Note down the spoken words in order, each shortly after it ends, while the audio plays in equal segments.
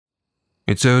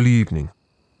It's early evening,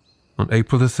 on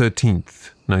April the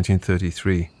 13th,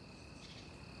 1933.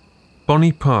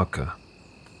 Bonnie Parker,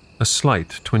 a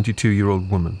slight 22-year-old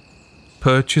woman,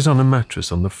 perches on a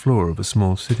mattress on the floor of a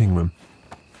small sitting room.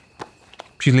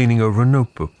 She's leaning over a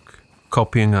notebook,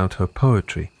 copying out her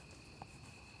poetry.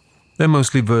 They're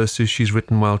mostly verses she's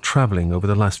written while traveling over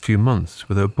the last few months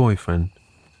with her boyfriend.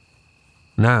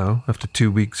 Now, after 2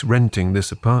 weeks renting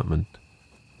this apartment,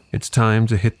 it's time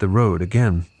to hit the road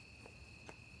again.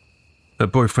 Her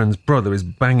boyfriend's brother is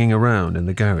banging around in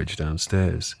the garage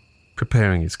downstairs,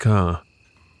 preparing his car.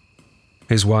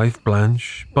 His wife,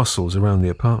 Blanche, bustles around the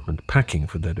apartment, packing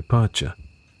for their departure.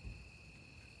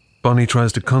 Bonnie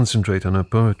tries to concentrate on her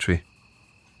poetry.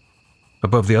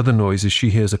 Above the other noises, she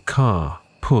hears a car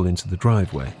pull into the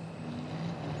driveway.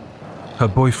 Her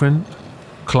boyfriend,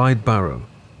 Clyde Barrow,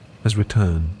 has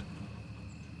returned.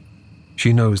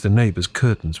 She knows the neighbor's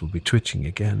curtains will be twitching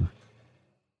again.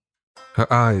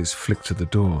 Her eyes flick to the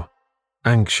door,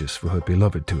 anxious for her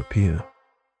beloved to appear.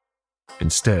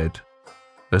 Instead,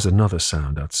 there's another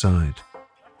sound outside.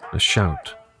 A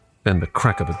shout, then the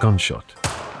crack of a gunshot,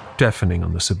 deafening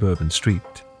on the suburban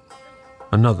street.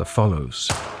 Another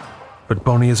follows, but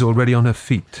Bonnie is already on her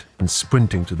feet and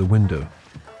sprinting to the window.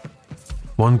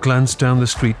 One glance down the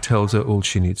street tells her all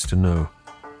she needs to know.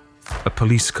 A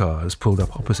police car has pulled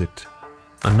up opposite.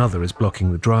 Another is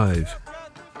blocking the drive.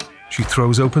 She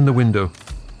throws open the window,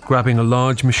 grabbing a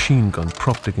large machine gun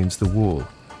propped against the wall.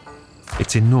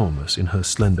 It's enormous in her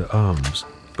slender arms,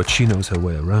 but she knows her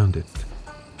way around it.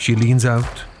 She leans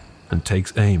out and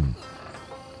takes aim.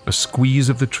 A squeeze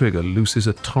of the trigger looses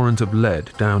a torrent of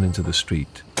lead down into the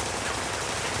street.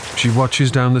 She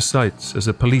watches down the sights as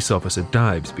a police officer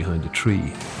dives behind a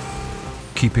tree.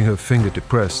 Keeping her finger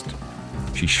depressed,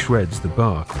 she shreds the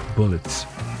bark with bullets.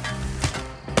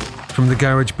 From the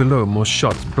garage below, more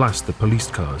shots blast the police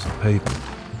cars and pavement.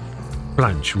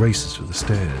 Blanche races for the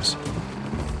stairs.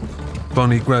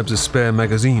 Bonnie grabs a spare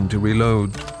magazine to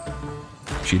reload.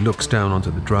 She looks down onto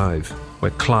the drive,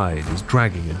 where Clyde is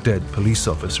dragging a dead police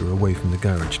officer away from the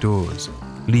garage doors,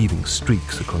 leaving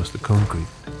streaks across the concrete.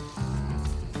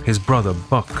 His brother,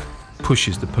 Buck,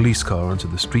 pushes the police car onto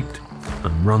the street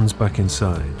and runs back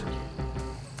inside.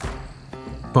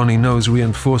 Bonnie knows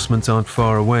reinforcements aren't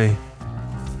far away.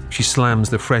 She slams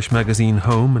the fresh magazine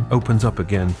home and opens up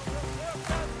again.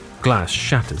 Glass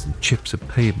shatters and chips of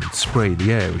pavement spray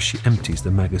the air as she empties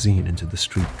the magazine into the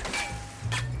street.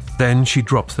 Then she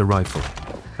drops the rifle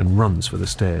and runs for the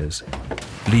stairs,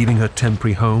 leaving her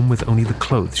temporary home with only the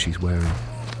clothes she's wearing.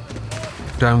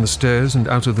 Down the stairs and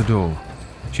out of the door,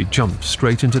 she jumps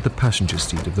straight into the passenger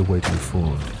seat of the waiting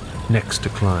Ford, next to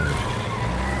Clyde.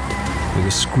 With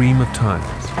a scream of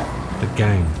tires, the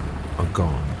gang are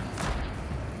gone.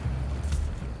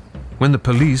 When the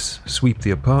police sweep the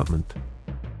apartment,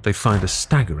 they find a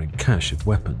staggering cache of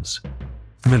weapons,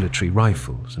 military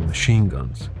rifles and machine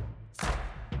guns.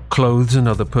 Clothes and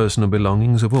other personal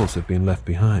belongings have also been left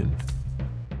behind.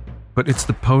 But it's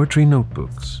the poetry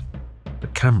notebooks, the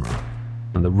camera,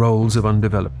 and the rolls of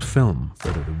undeveloped film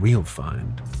that are the real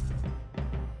find.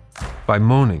 By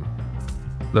morning,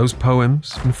 those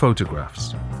poems and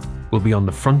photographs will be on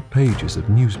the front pages of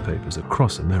newspapers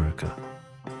across America.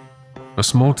 A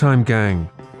small-time gang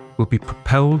will be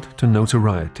propelled to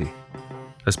notoriety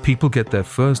as people get their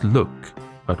first look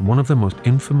at one of the most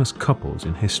infamous couples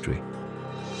in history,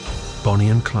 Bonnie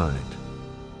and Clyde.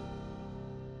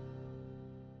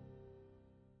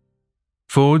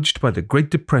 Forged by the Great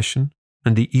Depression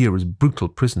and the era's brutal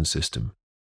prison system,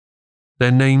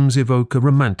 their names evoke a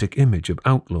romantic image of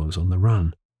outlaws on the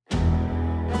run.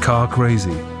 Car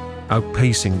crazy,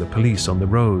 outpacing the police on the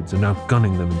roads and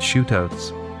outgunning them in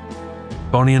shootouts.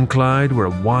 Bonnie and Clyde were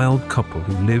a wild couple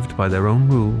who lived by their own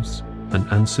rules and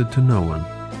answered to no one.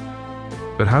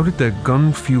 But how did their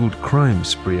gun-fueled crime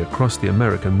spree across the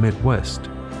American Midwest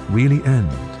really end?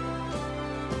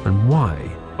 And why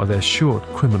are their short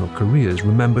criminal careers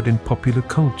remembered in popular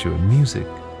culture and music,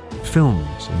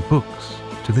 films and books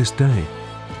to this day?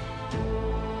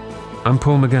 I'm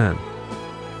Paul McGann,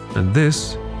 and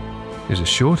this is a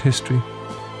short history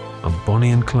of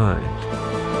Bonnie and Clyde.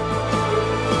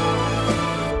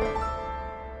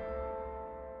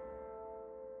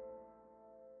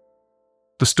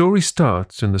 The story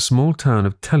starts in the small town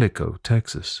of Tellico,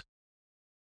 Texas.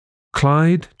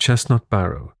 Clyde Chestnut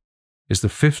Barrow is the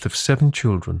fifth of 7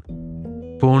 children,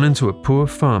 born into a poor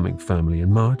farming family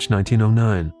in March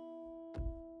 1909.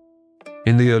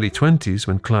 In the early 20s,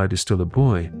 when Clyde is still a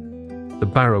boy, the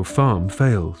Barrow farm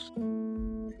fails.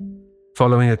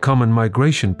 Following a common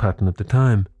migration pattern at the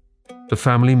time, the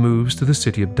family moves to the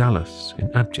city of Dallas in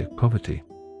abject poverty.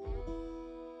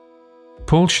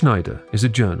 Paul Schneider is a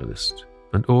journalist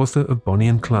and author of Bonnie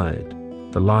and Clyde,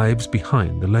 The Lives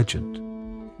Behind the Legend.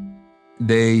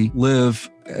 They live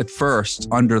at first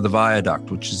under the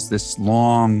viaduct, which is this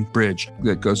long bridge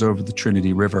that goes over the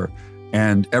Trinity River,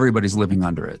 and everybody's living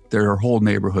under it. There are whole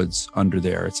neighborhoods under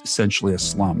there. It's essentially a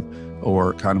slum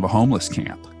or kind of a homeless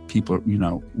camp. People,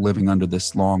 living under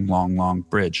this long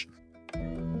bridge.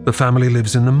 The family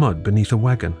lives in the mud beneath a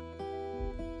wagon.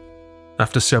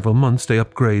 After several months, they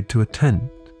upgrade to a tent.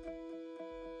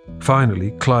 Finally,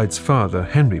 Clyde's father,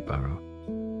 Henry Barrow,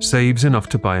 saves enough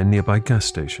to buy a nearby gas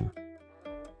station,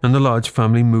 and the large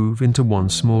family move into one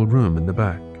small room in the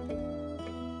back.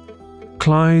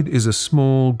 Clyde is a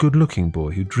small, good-looking boy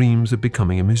who dreams of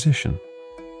becoming a musician.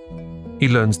 He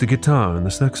learns the guitar and the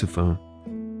saxophone.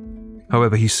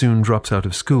 However, he soon drops out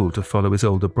of school to follow his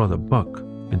older brother, Buck,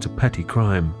 into petty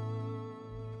crime.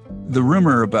 The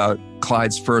rumor about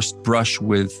Clyde's first brush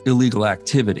with illegal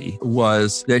activity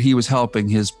was that he was helping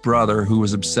his brother, who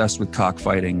was obsessed with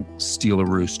cockfighting, steal a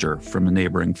rooster from a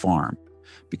neighboring farm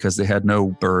because they had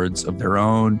no birds of their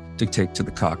own to take to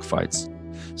the cockfights.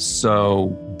 So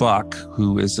Buck,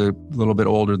 who is a little bit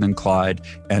older than Clyde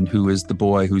and who is the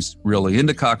boy who's really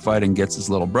into cockfighting, gets his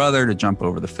little brother to jump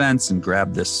over the fence and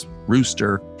grab this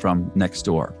rooster from next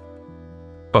door.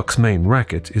 Buck's main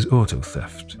racket is auto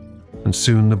theft, and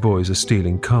soon the boys are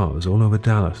stealing cars all over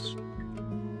Dallas.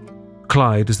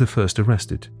 Clyde is the first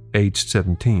arrested, aged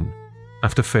 17,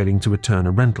 after failing to return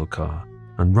a rental car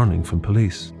and running from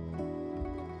police.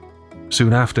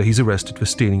 Soon after, he's arrested for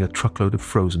stealing a truckload of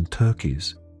frozen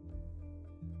turkeys.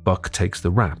 Buck takes the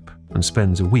rap and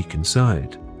spends a week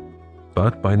inside.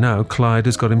 But by now, Clyde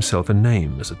has got himself a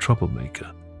name as a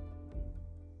troublemaker.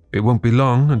 It won't be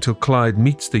long until Clyde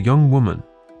meets the young woman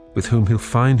with whom he'll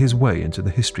find his way into the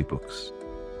history books.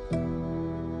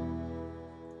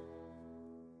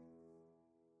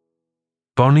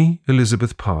 Bonnie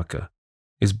Elizabeth Parker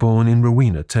is born in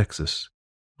Rowena, Texas,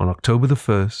 on October the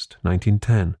 1st,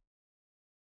 1910.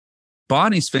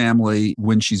 Bonnie's family,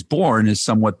 when she's born, is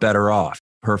somewhat better off.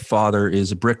 Her father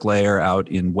is a bricklayer out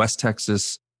in West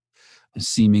Texas,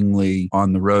 seemingly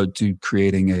on the road to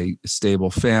creating a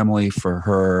stable family for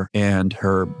her and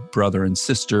her brother and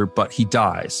sister, but he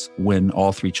dies when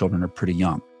all three children are pretty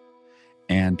young.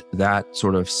 And that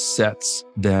sort of sets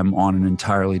them on an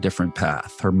entirely different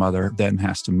path. Her mother then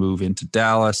has to move into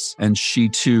Dallas, and she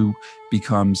too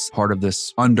becomes part of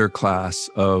this underclass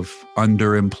of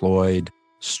underemployed,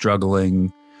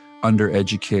 struggling,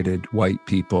 undereducated white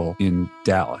people in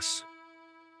Dallas.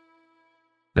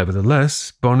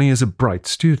 Nevertheless, Bonnie is a bright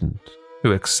student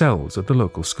who excels at the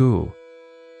local school.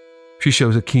 She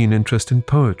shows a keen interest in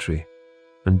poetry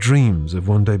and dreams of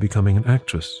one day becoming an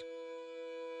actress.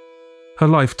 Her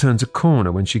life turns a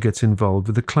corner when she gets involved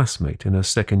with a classmate in her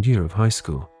second year of high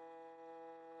school.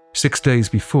 6 days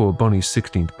before Bonnie's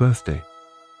 16th birthday,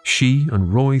 she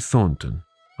and Roy Thornton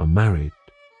are married.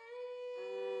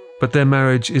 But their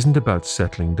marriage isn't about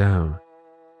settling down.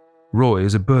 Roy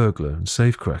is a burglar and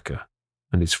safecracker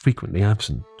and is frequently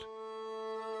absent.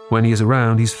 When he is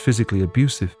around, he's physically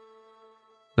abusive.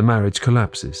 The marriage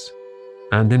collapses,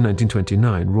 and in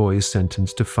 1929, Roy is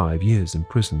sentenced to 5 years in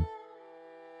prison.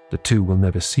 The two will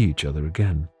never see each other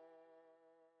again.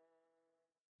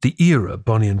 The era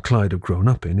Bonnie and Clyde have grown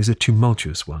up in is a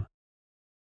tumultuous one.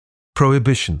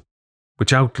 Prohibition,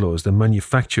 which outlaws the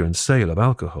manufacture and sale of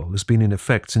alcohol, has been in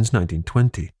effect since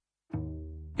 1920.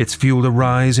 It's fueled a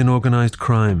rise in organized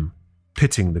crime,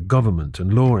 pitting the government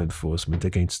and law enforcement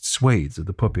against swathes of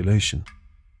the population.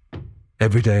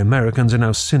 Everyday Americans are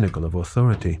now cynical of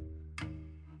authority.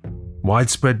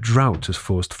 Widespread drought has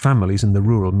forced families in the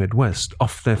rural Midwest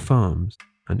off their farms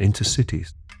and into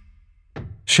cities.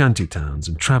 Shantytowns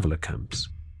and traveler camps,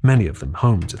 many of them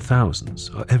home to thousands,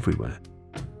 are everywhere.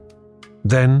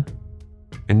 Then,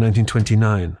 in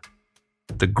 1929,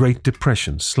 the Great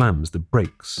Depression slams the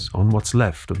brakes on what's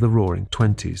left of the Roaring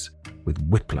Twenties with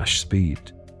whiplash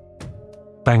speed.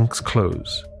 Banks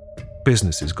close,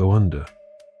 businesses go under,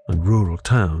 and rural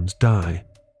towns die.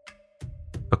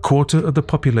 A quarter of the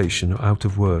population are out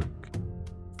of work.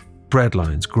 Bread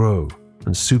lines grow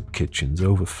and soup kitchens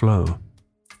overflow.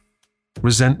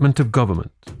 Resentment of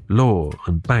government, law,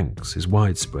 and banks is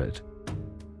widespread.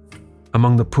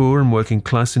 Among the poor and working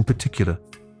class in particular,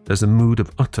 there's a mood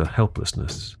of utter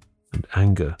helplessness and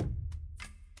anger.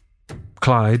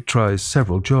 Clyde tries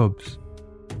several jobs,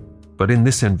 but in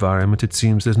this environment it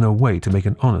seems there's no way to make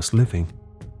an honest living.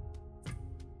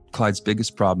 Clyde's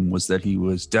biggest problem was that he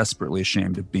was desperately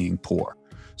ashamed of being poor.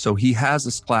 So he has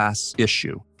this class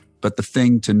issue But the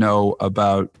thing to know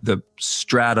about the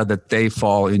strata that they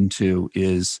fall into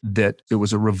is that it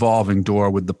was a revolving door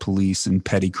with the police and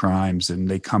petty crimes, and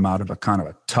they come out of a kind of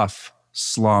a tough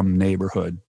slum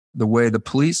neighborhood. The way the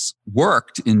police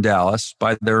worked in Dallas,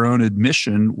 by their own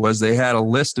admission, was they had a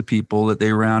list of people that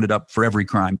they rounded up for every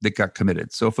crime that got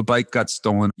committed. So if a bike got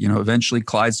stolen, eventually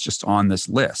Clyde's just on this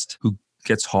list who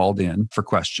gets hauled in for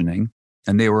questioning.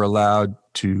 And they were allowed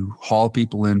to haul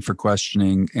people in for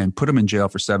questioning and put them in jail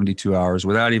for 72 hours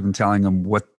without even telling them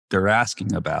what they're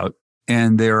asking about.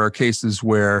 And there are cases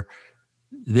where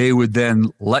they would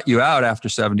then let you out after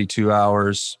 72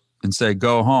 hours and say,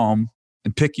 go home,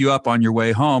 and pick you up on your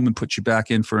way home and put you back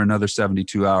in for another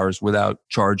 72 hours without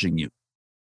charging you.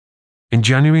 In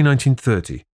January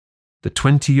 1930, the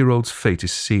 20-year-old's fate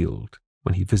is sealed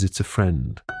when he visits a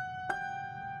friend.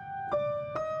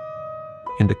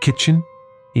 In the kitchen,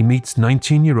 he meets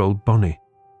 19-year-old Bonnie,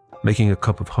 making a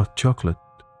cup of hot chocolate.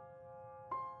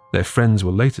 Their friends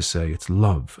will later say it's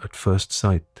love at first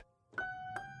sight.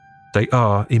 They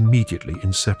are immediately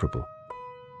inseparable,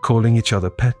 calling each other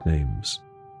pet names,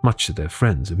 much to their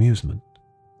friends' amusement.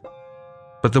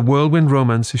 But the whirlwind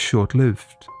romance is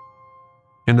short-lived.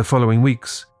 In the following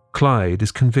weeks, Clyde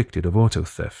is convicted of auto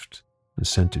theft and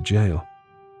sent to jail.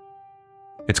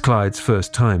 It's Clyde's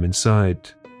first time inside,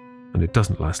 and it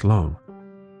doesn't last long.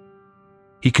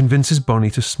 He convinces Bonnie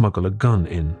to smuggle a gun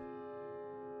in.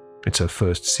 It's her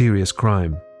first serious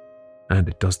crime, and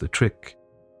it does the trick.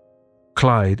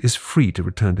 Clyde is free to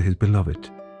return to his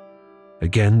beloved.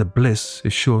 Again, the bliss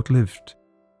is short-lived,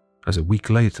 as a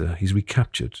week later he's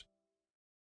recaptured.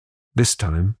 This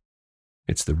time,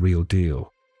 it's the real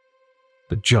deal.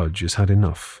 The judge has had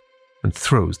enough and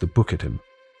throws the book at him.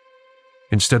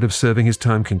 Instead of serving his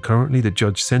time concurrently, the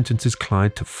judge sentences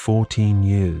Clyde to 14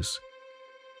 years.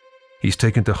 He's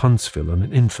taken to Huntsville on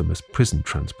an infamous prison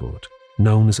transport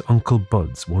known as Uncle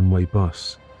Bud's one-way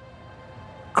bus.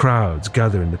 Crowds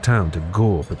gather in the town to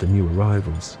gawp at the new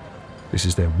arrivals. This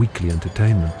is their weekly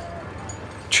entertainment.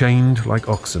 Chained like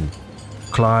oxen,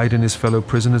 Clyde and his fellow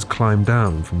prisoners climb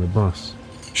down from the bus,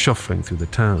 shuffling through the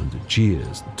town to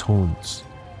jeers and taunts.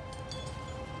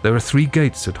 There are 3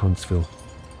 gates at Huntsville.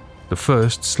 The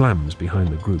first slams behind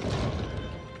the group.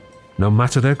 No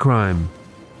matter their crime,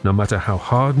 no matter how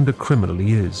hardened a criminal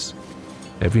he is,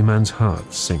 every man's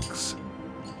heart sinks.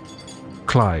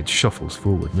 Clyde shuffles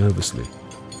forward nervously.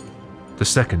 The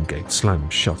second gate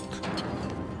slams shut.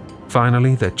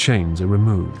 Finally, their chains are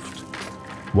removed.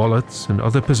 Wallets and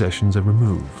other possessions are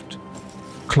removed.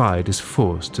 Clyde is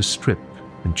forced to strip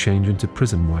and change into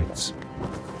prison whites.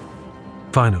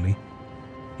 Finally,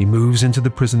 he moves into the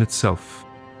prison itself,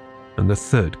 and the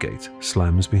third gate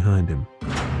slams behind him.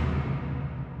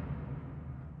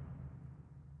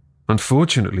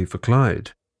 Unfortunately for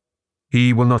Clyde,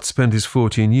 he will not spend his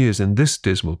 14 years in this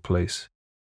dismal place.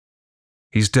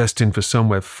 He's destined for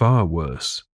somewhere far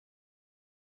worse.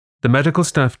 The medical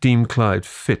staff deem Clyde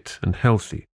fit and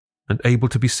healthy and able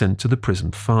to be sent to the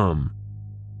prison farm.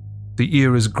 The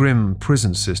era's grim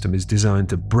prison system is designed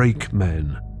to break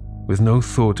men with no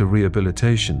thought of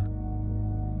rehabilitation.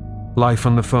 Life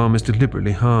on the farm is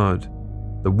deliberately hard,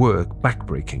 the work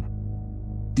backbreaking.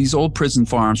 These old prison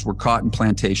farms were cotton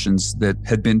plantations that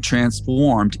had been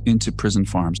transformed into prison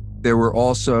farms. There were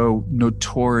also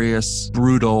notorious,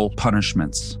 brutal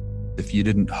punishments. If you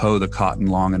didn't hoe the cotton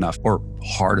long enough or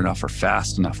hard enough or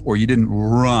fast enough, or you didn't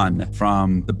run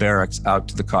from the barracks out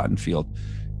to the cotton field,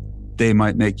 they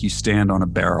might make you stand on a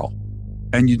barrel.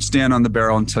 And you'd stand on the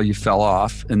barrel until you fell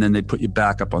off, and then they'd put you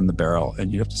back up on the barrel,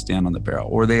 and you'd have to stand on the barrel.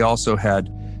 Or they also had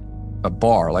a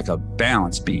bar, like a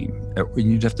balance beam,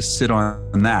 and you'd have to sit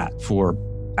on that for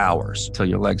hours until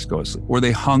your legs go asleep. Or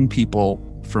they hung people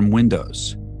from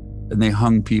windows, and they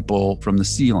hung people from the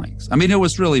ceilings. I mean, it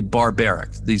was really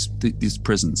barbaric, these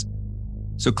prisons.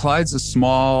 So Clyde's a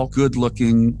small,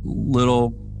 good-looking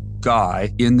little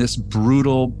guy in this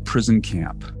brutal prison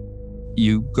camp.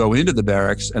 You go into the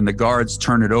barracks and the guards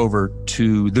turn it over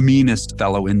to the meanest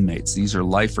fellow inmates. These are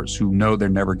lifers who know they're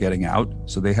never getting out,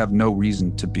 so they have no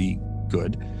reason to be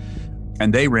good.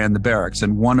 And they ran the barracks.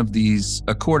 And one of these,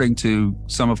 according to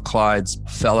some of Clyde's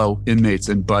fellow inmates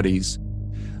and buddies,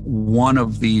 one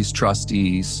of these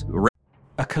trustees...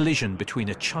 A collision between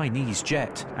a Chinese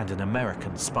jet and an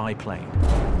American spy plane.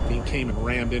 He came and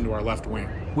rammed into our left wing.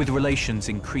 With relations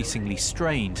increasingly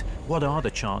strained, what are the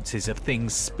chances of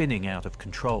things spinning out of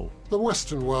control? The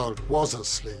Western world was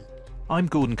asleep. I'm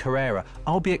Gordon Carrera.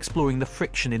 I'll be exploring the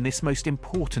friction in this most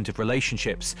important of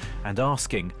relationships and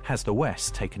asking, has the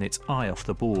West taken its eye off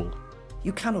the ball?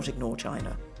 You cannot ignore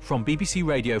China. From BBC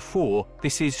Radio 4,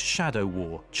 this is Shadow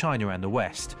War, China and the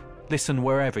West. Listen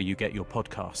wherever you get your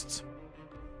podcasts.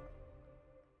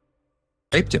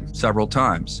 Raped him several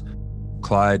times.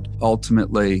 Clyde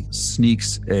ultimately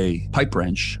sneaks a pipe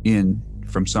wrench in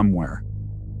from somewhere.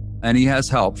 And he has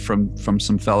help from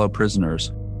some fellow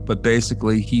prisoners. But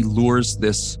basically, he lures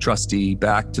this trustee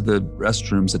back to the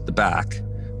restrooms at the back,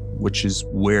 which is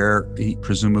where he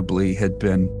presumably had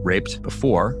been raped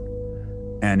before.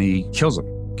 And he kills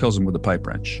him with a pipe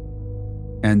wrench.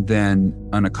 And then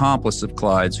an accomplice of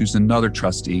Clyde's, who's another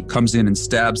trustee, comes in and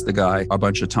stabs the guy a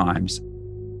bunch of times.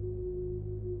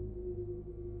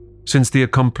 Since the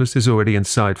accomplice is already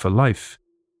inside for life,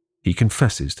 he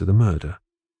confesses to the murder.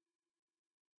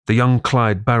 The young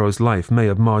Clyde Barrow's life may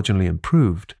have marginally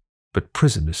improved, but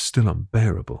prison is still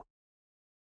unbearable.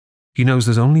 He knows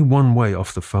there's only one way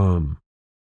off the farm.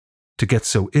 To get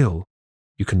so ill,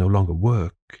 you can no longer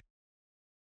work.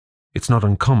 It's not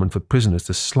uncommon for prisoners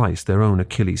to slice their own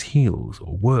Achilles' heels,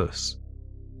 or worse,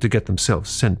 to get themselves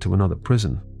sent to another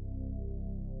prison.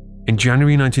 In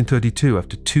January 1932,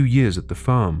 after 2 years at the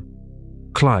farm,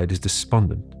 Clyde is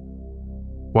despondent.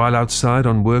 While outside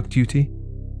on work duty,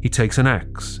 he takes an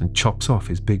axe and chops off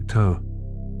his big toe.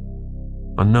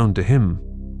 Unknown to him,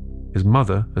 his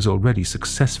mother has already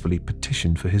successfully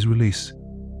petitioned for his release.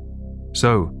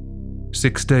 So,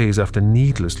 6 days after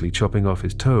needlessly chopping off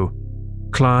his toe,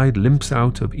 Clyde limps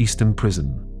out of Easton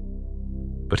Prison.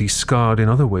 But he's scarred in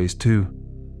other ways too.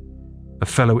 A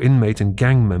fellow inmate and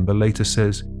gang member later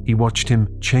says he watched him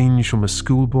change from a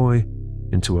schoolboy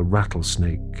into a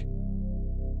rattlesnake.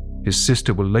 His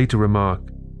sister will later remark,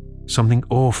 something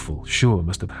awful sure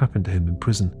must have happened to him in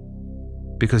prison,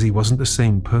 because he wasn't the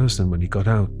same person when he got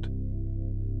out.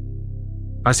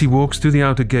 As he walks through the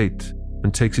outer gate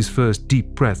and takes his first deep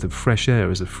breath of fresh air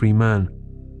as a free man,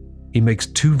 he makes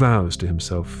 2 vows to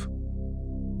himself.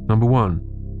 Number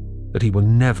 1, that he will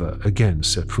never again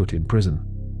set foot in prison.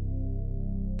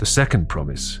 The second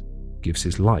promise gives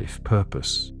his life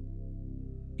purpose.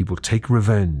 He will take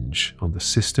revenge on the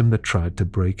system that tried to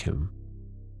break him.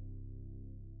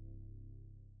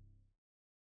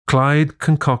 Clyde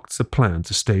concocts a plan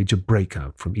to stage a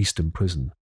breakout from Easton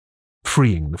Prison,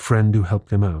 freeing the friend who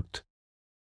helped him out.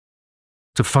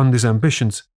 To fund his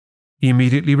ambitions, he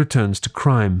immediately returns to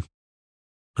crime,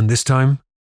 and this time,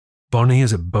 Bonnie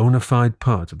is a bona fide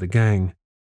part of the gang.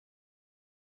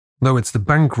 Though it's the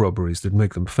bank robberies that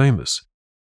make them famous,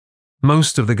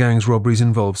 most of the gang's robberies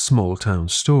involve small-town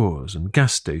stores and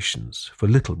gas stations for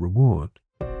little reward.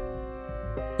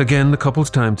 Again, the couple's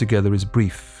time together is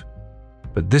brief,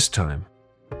 but this time,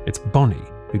 it's Bonnie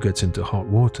who gets into hot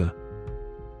water.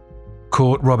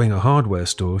 Caught robbing a hardware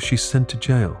store, she's sent to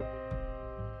jail.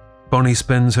 Bonnie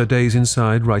spends her days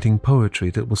inside writing poetry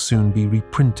that will soon be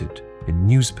reprinted in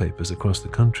newspapers across the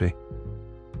country.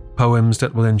 Poems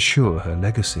that will ensure her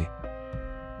legacy.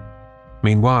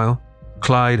 Meanwhile,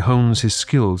 Clyde hones his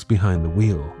skills behind the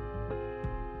wheel.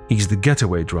 He's the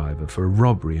getaway driver for a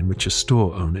robbery in which a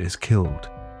store owner is killed.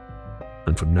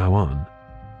 And from now on,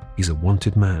 he's a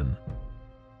wanted man.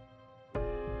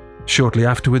 Shortly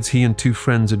afterwards, he and 2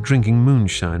 friends are drinking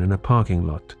moonshine in a parking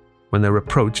lot when they're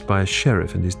approached by a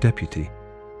sheriff and his deputy.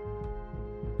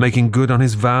 Making good on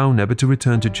his vow never to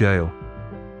return to jail,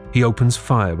 he opens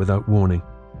fire without warning,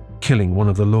 killing one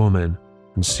of the lawmen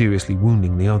and seriously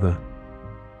wounding the other.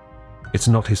 It's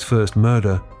not his first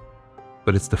murder,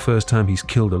 but it's the first time he's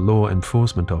killed a law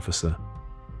enforcement officer.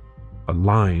 A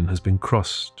line has been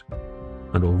crossed,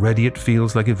 and already it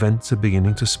feels like events are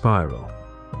beginning to spiral.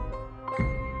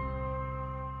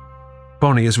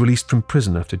 Bonnie is released from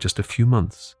prison after just a few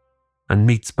months and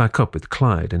meets back up with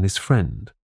Clyde and his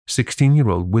friend,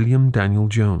 16-year-old William Daniel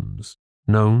Jones,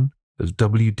 known as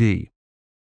WD.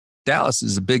 Dallas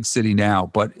is a big city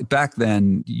now, but back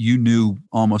then you knew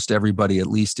almost everybody, at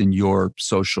least in your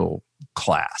social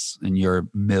class, in your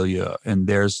milieu, and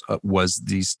theirs was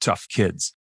these tough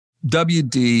kids.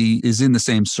 WD is in the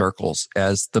same circles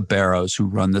as the Barrows, who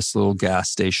run this little gas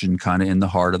station kind of in the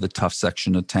heart of the tough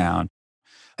section of town.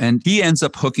 And he ends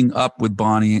up hooking up with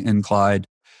Bonnie and Clyde.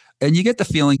 And you get the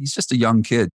feeling he's just a young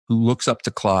kid who looks up to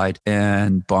Clyde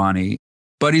and Bonnie.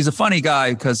 But he's a funny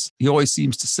guy because he always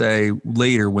seems to say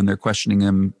later when they're questioning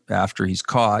him after he's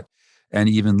caught, and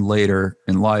even later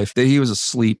in life, that he was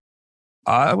asleep.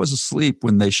 I was asleep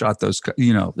when they shot those,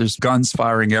 there's guns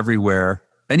firing everywhere.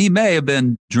 And he may have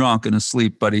been drunk and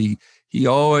asleep, but he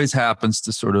always happens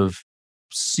to sort of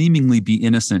seemingly be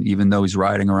innocent, even though he's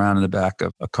riding around in the back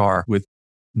of a car with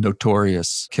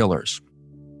notorious killers.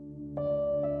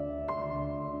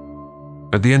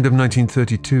 At the end of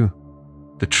 1932,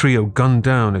 the trio gunned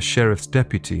down a sheriff's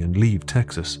deputy and leave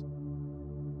Texas.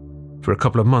 For a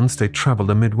couple of months, they traveled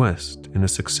the Midwest in a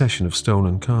succession of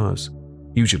stolen cars,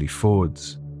 usually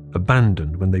Fords,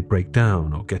 abandoned when they break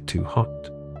down or get too hot,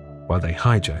 while they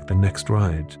hijack the next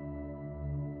ride.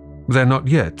 They're not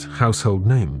yet household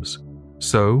names,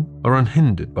 so are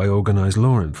unhindered by organized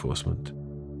law enforcement.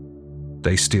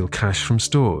 They steal cash from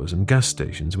stores and gas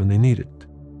stations when they need it,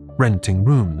 renting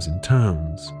rooms in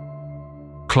towns.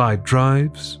 Clyde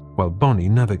drives while Bonnie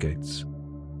navigates.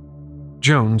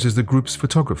 Jones is the group's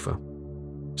photographer,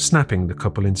 snapping the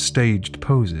couple in staged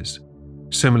poses,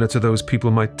 similar to those people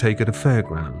might take at a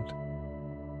fairground.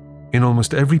 In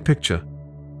almost every picture,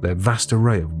 their vast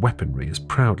array of weaponry is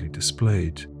proudly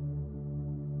displayed.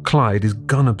 Clyde is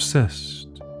gun-obsessed.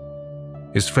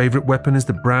 His favorite weapon is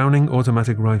the Browning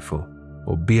automatic rifle,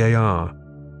 or BAR,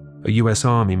 a US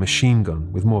Army machine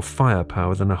gun with more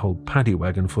firepower than a whole paddy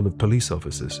wagon full of police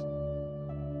officers.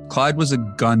 Clyde was a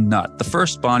gun nut. The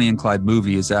first Bonnie and Clyde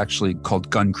movie is actually called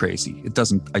Gun Crazy. It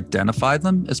doesn't identify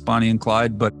them as Bonnie and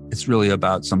Clyde, but it's really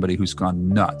about somebody who's gone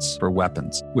nuts for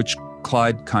weapons, which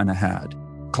Clyde kind of had.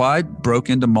 Clyde broke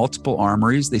into multiple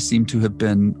armories. They seem to have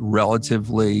been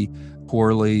relatively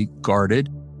poorly guarded,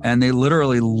 and they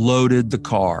literally loaded the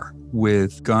car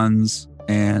with guns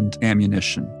and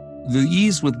ammunition. The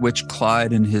ease with which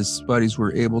Clyde and his buddies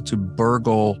were able to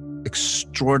burgle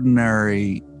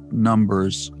extraordinary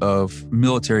numbers of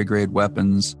military-grade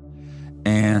weapons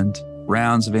and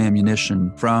rounds of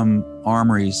ammunition from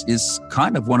armories is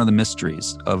kind of one of the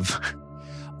mysteries of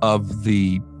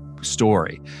the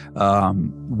story.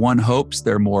 One hopes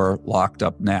they're more locked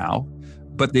up now,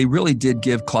 but they really did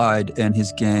give Clyde and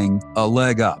his gang a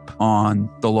leg up on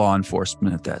the law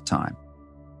enforcement at that time.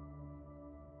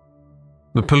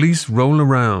 The police roll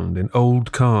around in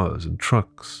old cars and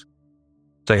trucks.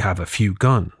 They have a few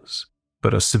guns,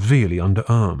 but are severely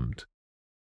underarmed.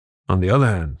 On the other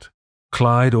hand,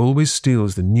 Clyde always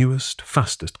steals the newest,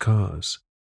 fastest cars.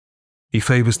 He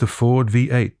favors the Ford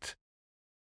V8.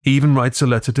 He even writes a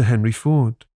letter to Henry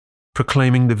Ford,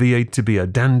 proclaiming the V8 to be a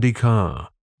dandy car,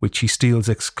 which he steals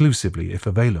exclusively if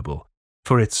available,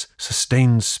 for its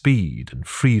sustained speed and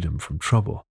freedom from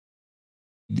trouble.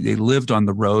 They lived on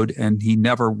the road, and he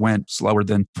never went slower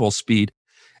than full speed.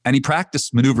 And he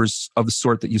practiced maneuvers of the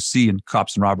sort that you see in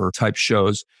cops and robber type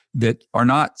shows that are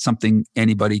not something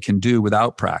anybody can do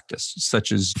without practice,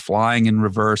 such as flying in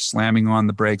reverse, slamming on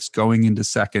the brakes, going into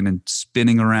second, and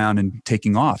spinning around and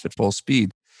taking off at full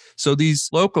speed. So these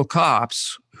local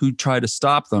cops who try to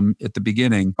stop them at the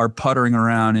beginning are puttering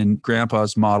around in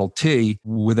Grandpa's Model T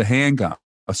with a handgun,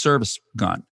 a service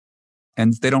gun,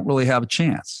 and they don't really have a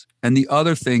chance. And the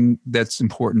other thing that's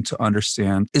important to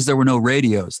understand is there were no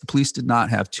radios. The police did not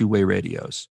have two-way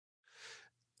radios.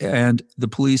 And the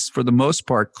police, for the most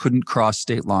part, couldn't cross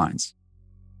state lines.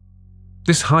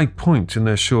 This high point in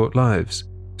their short lives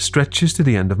stretches to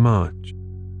the end of March,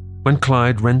 when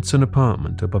Clyde rents an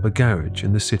apartment above a garage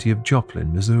in the city of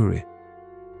Joplin, Missouri.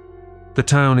 The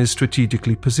town is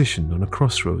strategically positioned on a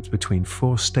crossroads between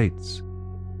 4 states,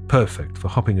 perfect for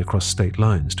hopping across state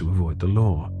lines to avoid the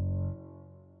law.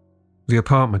 The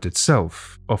apartment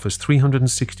itself offers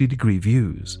 360-degree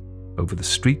views over the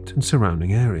street and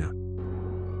surrounding area.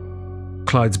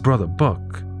 Clyde's brother,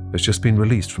 Buck, has just been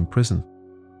released from prison,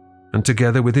 and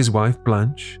together with his wife,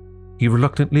 Blanche, he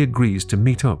reluctantly agrees to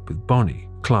meet up with Bonnie,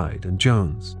 Clyde, and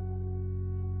Jones.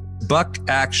 Buck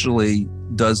actually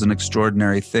does an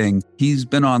extraordinary thing. He's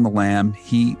been on the lam.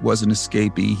 He was an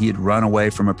escapee. He had run away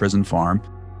from a prison farm.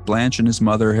 Blanche and his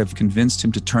mother have convinced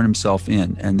him to turn himself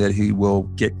in and that he will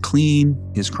get clean.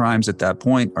 His crimes at that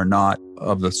point are not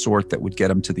of the sort that would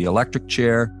get him to the electric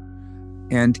chair.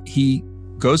 And he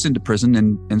goes into prison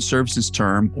and serves his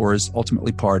term, or is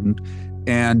ultimately pardoned.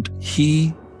 And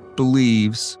he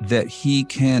believes that he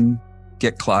can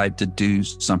get Clyde to do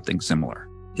something similar.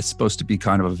 It's supposed to be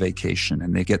kind of a vacation,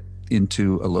 and they get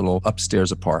into a little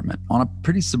upstairs apartment on a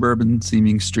pretty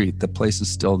suburban-seeming street. The place is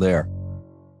still there.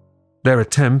 Their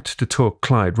attempt to talk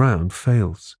Clyde round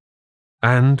fails,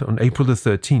 and on April the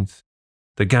 13th,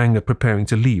 the gang are preparing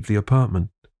to leave the apartment.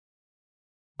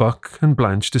 Buck and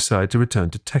Blanche decide to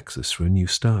return to Texas for a new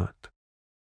start.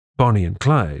 Bonnie and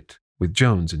Clyde, with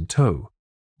Jones in tow,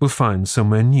 will find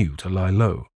somewhere new to lie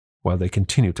low while they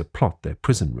continue to plot their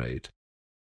prison raid.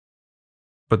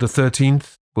 But the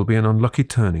 13th will be an unlucky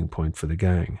turning point for the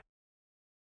gang.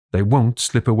 They won't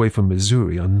slip away from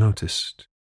Missouri unnoticed.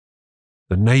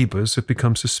 The neighbors have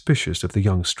become suspicious of the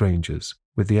young strangers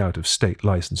with the out-of-state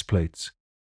license plates.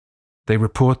 They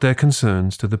report their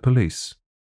concerns to the police.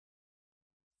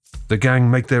 The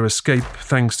gang make their escape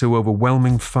thanks to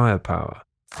overwhelming firepower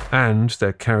and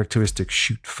their characteristic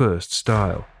shoot-first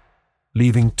style,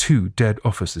 leaving 2 dead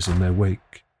officers in their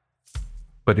wake.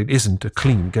 But it isn't a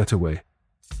clean getaway.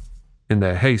 In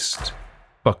their haste,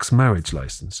 Buck's marriage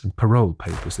license and parole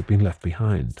papers have been left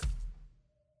behind.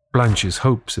 Blanche's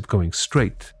hopes of going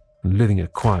straight and living a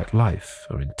quiet life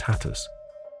are in tatters.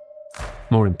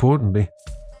 More importantly,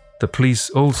 the police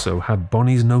also had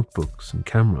Bonnie's notebooks and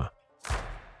camera.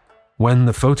 When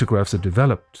the photographs are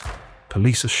developed,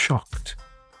 police are shocked.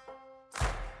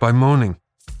 By morning,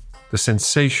 the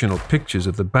sensational pictures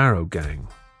of the Barrow Gang,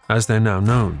 as they're now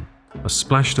known, are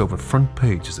splashed over front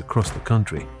pages across the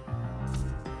country.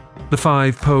 The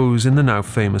five pose in the now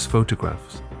famous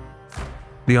photographs.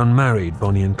 The unmarried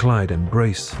Bonnie and Clyde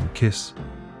embrace and kiss.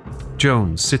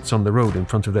 Jones sits on the road in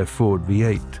front of their Ford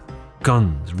V8,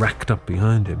 guns racked up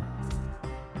behind him.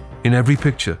 In every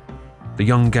picture, the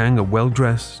young gang are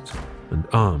well-dressed and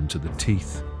armed to the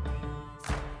teeth.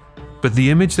 But the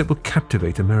image that will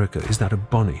captivate America is that of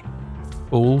Bonnie,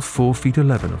 all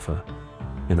 4'11" of her,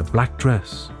 in a black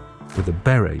dress with a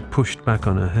beret pushed back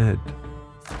on her head.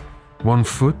 One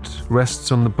foot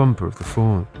rests on the bumper of the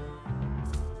Ford.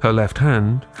 Her left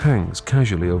hand hangs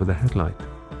casually over the headlight.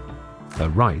 Her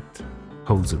right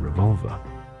holds a revolver.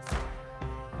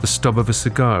 The stub of a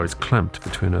cigar is clamped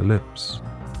between her lips.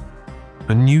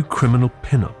 A new criminal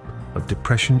pin-up of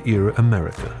Depression-era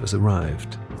America has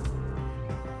arrived.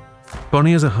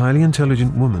 Bonnie is a highly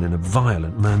intelligent woman in a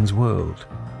violent man's world,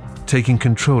 taking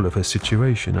control of her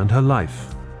situation and her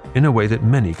life in a way that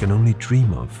many can only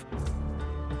dream of.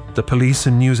 The police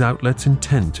and news outlets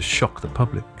intend to shock the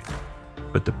public,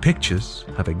 but the pictures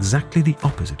have exactly the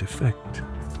opposite effect.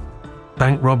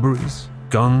 Bank robberies,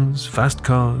 guns, fast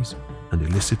cars, and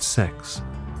illicit sex.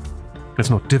 It's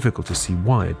not difficult to see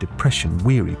why a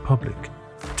depression-weary public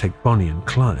take Bonnie and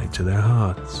Clyde to their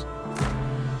hearts.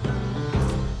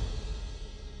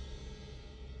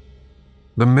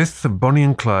 The myth of Bonnie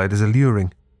and Clyde is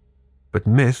alluring, but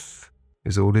myth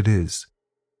is all it is.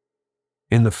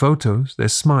 In the photos, they're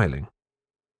smiling,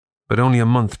 but only a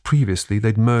month previously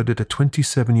they'd murdered a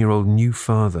 27-year-old new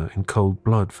father in cold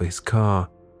blood for his car.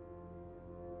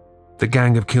 The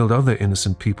gang have killed other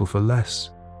innocent people for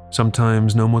less,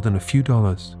 sometimes no more than a few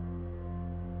dollars.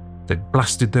 They'd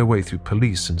blasted their way through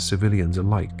police and civilians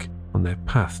alike on their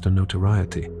path to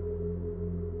notoriety.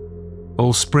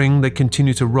 All spring, they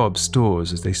continue to rob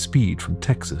stores as they speed from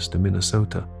Texas to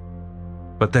Minnesota.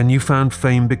 But their newfound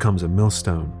fame becomes a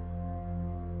millstone.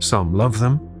 Some love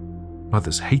them,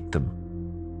 others hate them.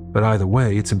 But either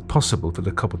way, it's impossible for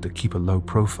the couple to keep a low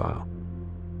profile.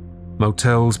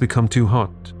 Motels become too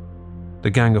hot. The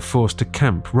gang are forced to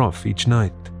camp rough each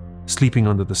night, sleeping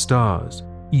under the stars,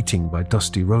 eating by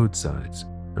dusty roadsides,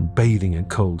 and bathing in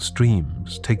cold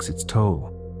streams takes its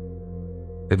toll.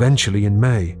 Eventually, in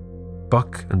May,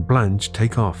 Buck and Blanche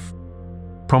take off,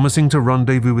 promising to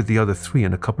rendezvous with the other three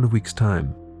in a couple of weeks'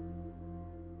 time.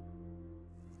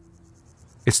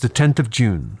 It's the 10th of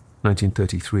June,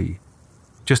 1933,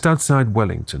 just outside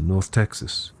Wellington, North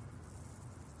Texas.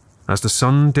 As the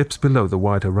sun dips below the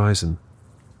wide horizon,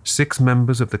 6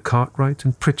 members of the Cartwright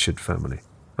and Pritchard family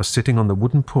are sitting on the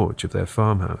wooden porch of their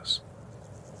farmhouse.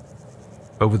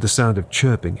 Over the sound of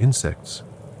chirping insects,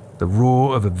 the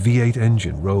roar of a V8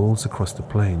 engine rolls across the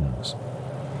plains.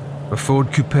 A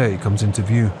Ford coupe comes into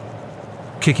view,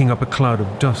 kicking up a cloud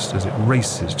of dust as it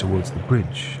races towards the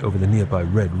bridge over the nearby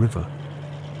Red River.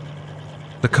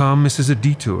 The car misses a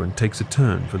detour and takes a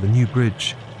turn for the new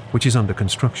bridge, which is under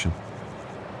construction.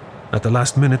 At the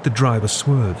last minute, the driver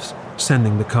swerves,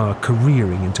 sending the car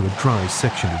careering into a dry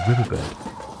section of riverbed,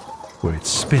 where it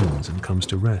spins and comes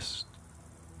to rest.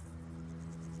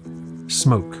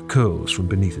 Smoke curls from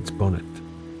beneath its bonnet.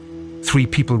 3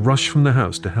 people rush from the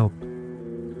house to help.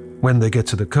 When they get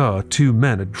to the car, 2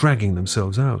 men are dragging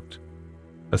themselves out.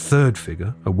 A third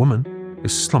figure, a woman,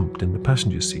 is slumped in the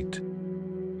passenger seat.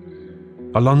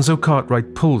 Alonzo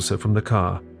Cartwright pulls her from the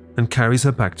car and carries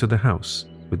her back to the house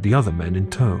with the other men in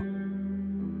tow.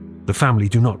 The family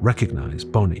do not recognize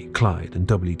Bonnie, Clyde, and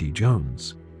W.D.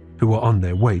 Jones, who are on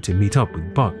their way to meet up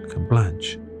with Buck and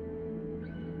Blanche.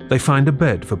 They find a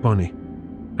bed for Bonnie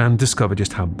and discover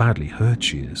just how badly hurt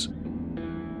she is.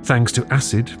 Thanks to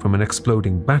acid from an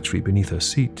exploding battery beneath her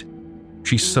seat,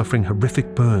 she's suffering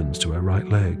horrific burns to her right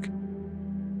leg.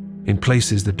 In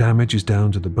places, the damage is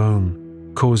down to the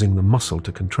bone, causing the muscle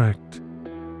to contract.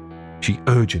 She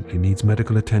urgently needs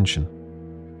medical attention,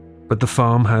 but the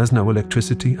farm has no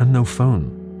electricity and no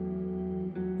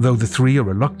phone. Though the 3 are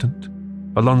reluctant,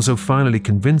 Alonzo finally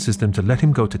convinces them to let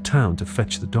him go to town to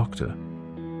fetch the doctor.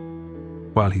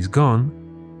 While he's gone,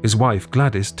 his wife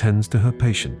Gladys tends to her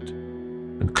patient,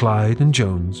 and Clyde and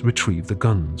Jones retrieve the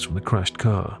guns from the crashed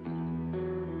car.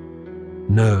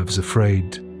 Nerves are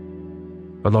frayed.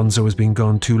 Alonzo has been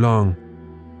gone too long,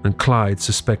 and Clyde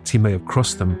suspects he may have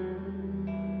crossed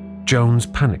them. Jones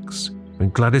panics when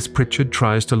Gladys Pritchard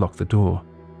tries to lock the door.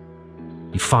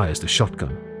 He fires the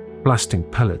shotgun, blasting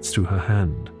pellets through her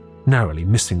hand, narrowly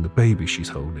missing the baby she's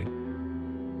holding.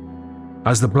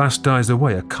 As the blast dies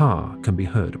away, a car can be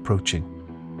heard approaching.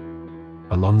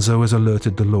 Alonzo has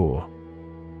alerted the law.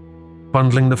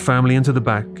 Bundling the family into the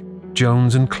back,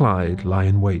 Jones and Clyde lie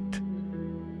in wait.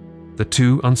 The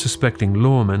two unsuspecting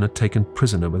lawmen are taken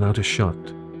prisoner without a shot.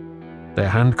 They're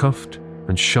handcuffed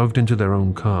and shoved into their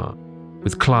own car,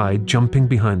 with Clyde jumping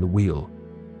behind the wheel.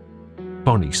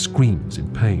 Bonnie screams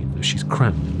in pain as she's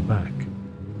crammed in the back.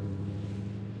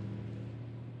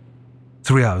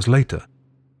 3 hours later,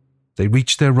 they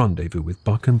reach their rendezvous with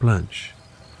Buck and Blanche.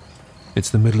 It's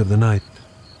the middle of the night,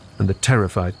 and the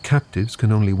terrified captives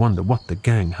can only wonder what the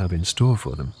gang have in store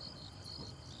for them.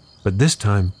 But this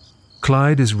time,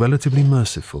 Clyde is relatively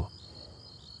merciful.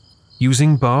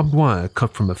 Using barbed wire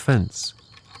cut from a fence,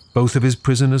 both of his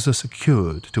prisoners are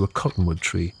secured to a cottonwood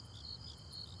tree.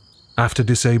 After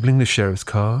disabling the sheriff's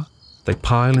car, they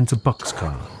pile into Buck's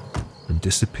car and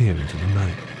disappear into the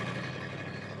night.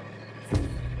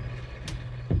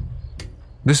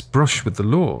 This brush with the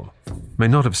law may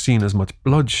not have seen as much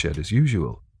bloodshed as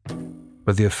usual,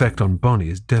 but the effect on Bonnie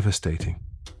is devastating.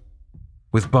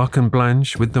 With Buck and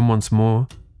Blanche with them once more,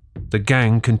 the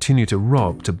gang continue to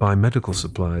rob to buy medical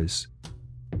supplies.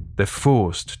 They're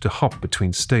forced to hop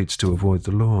between states to avoid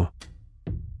the law.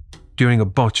 During a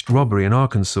botched robbery in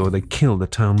Arkansas, they kill the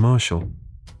town marshal.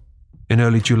 In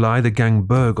early July, the gang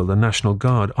burgled the National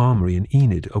Guard armory in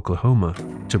Enid, Oklahoma,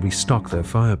 to restock their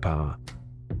firepower.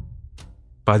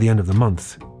 By the end of the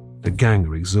month, the gang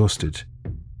are exhausted.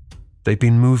 They've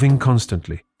been moving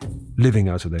constantly, living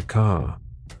out of their car.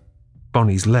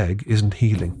 Bonnie's leg isn't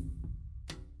healing.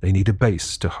 They need a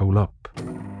base to hole up.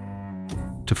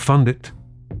 To fund it,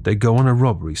 they go on a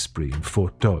robbery spree in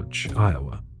Fort Dodge,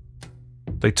 Iowa.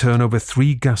 They turn over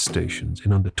 3 gas stations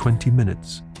in under 20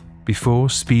 minutes before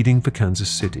speeding for Kansas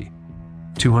City,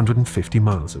 250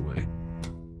 miles away.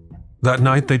 That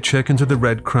night, they check into the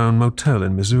Red Crown Motel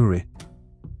in Missouri.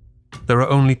 There are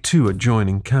only 2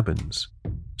 adjoining cabins,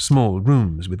 small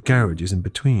rooms with garages in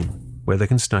between, where they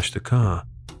can stash the car.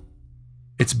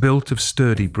 It's built of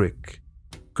sturdy brick,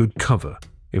 good cover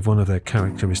if one of their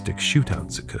characteristic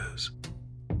shootouts occurs.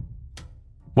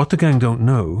 What the gang don't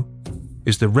know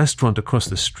is the restaurant across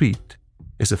the street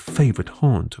is a favorite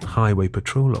haunt of highway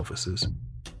patrol officers.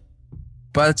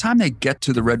 By the time they get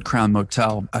to the Red Crown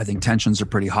Motel, I think tensions are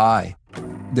pretty high.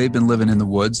 They've been living in the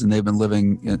woods and they've been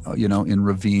living in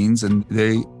ravines, and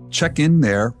they check in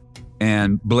there,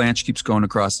 and Blanche keeps going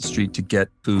across the street to get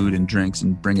food and drinks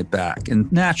and bring it back. And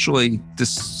naturally, this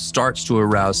starts to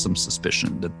arouse some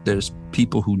suspicion that there's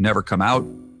people who never come out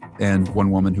and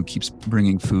one woman who keeps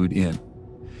bringing food in.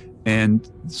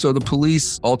 And so the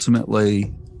police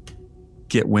ultimately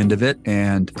get wind of it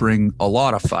and bring a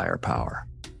lot of firepower.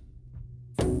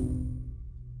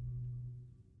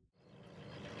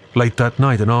 Late that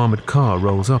night, an armored car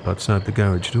rolls up outside the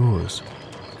garage doors.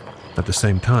 At the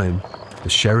same time, the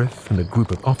sheriff and a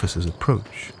group of officers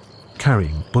approach,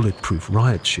 carrying bulletproof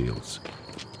riot shields.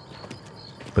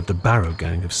 But the Barrow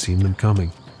gang have seen them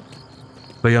coming.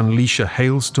 They unleash a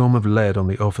hailstorm of lead on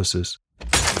the officers.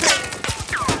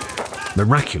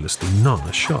 Miraculously, none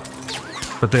are shot,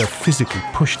 but they are physically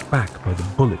pushed back by the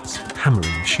bullets hammering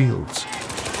the shields.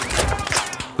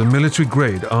 The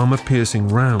military-grade armor-piercing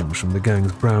rounds from the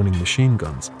gang's Browning machine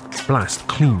guns blast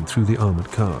clean through the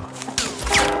armored car.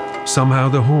 Somehow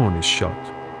the horn is shot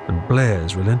and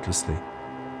blares relentlessly.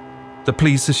 The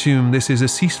police assume this is a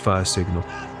ceasefire signal,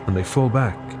 and they fall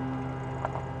back.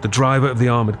 The driver of the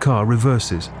armored car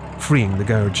reverses, freeing the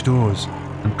garage doors,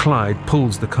 and Clyde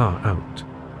pulls the car out.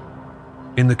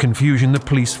 In the confusion, the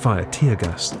police fire tear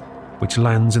gas, which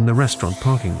lands in the restaurant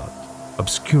parking lot,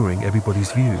 obscuring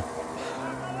everybody's view.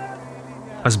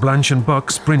 As Blanche and Buck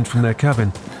sprint from their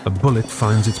cabin, a bullet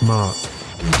finds its mark,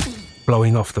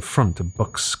 blowing off the front of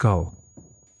Buck's skull.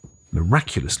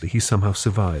 Miraculously, he somehow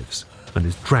survives and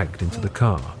is dragged into the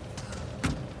car.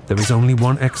 There is only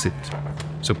one exit,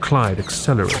 so Clyde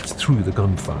accelerates through the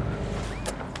gunfire.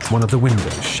 One of the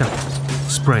windows shatters,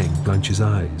 spraying Blanche's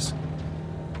eyes.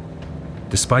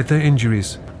 Despite their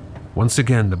injuries, once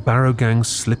again the Barrow gang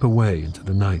slip away into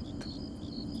the night.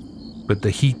 But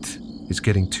the heat is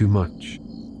getting too much,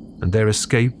 and their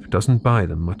escape doesn't buy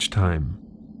them much time.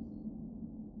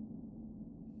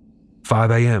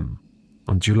 5 a.m.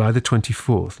 on July the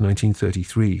 24th,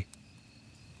 1933.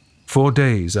 4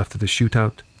 days after the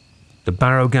shootout, the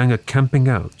Barrow gang are camping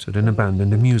out at an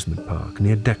abandoned amusement park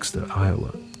near Dexter,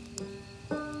 Iowa.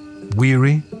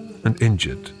 Weary and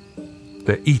injured,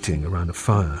 They're eating around a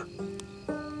fire.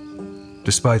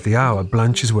 Despite the hour,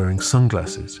 Blanche is wearing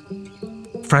sunglasses.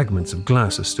 Fragments of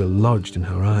glass are still lodged in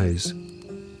her eyes.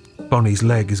 Bonnie's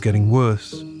leg is getting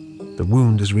worse. The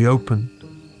wound has reopened.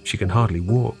 She can hardly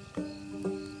walk.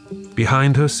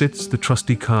 Behind her sits the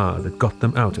trusty car that got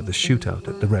them out of the shootout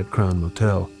at the Red Crown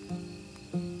Motel.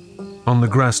 On the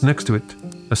grass next to it,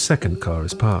 a second car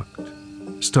is parked,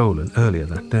 stolen earlier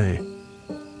that day.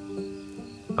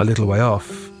 A little way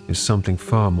off is something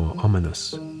far more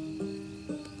ominous.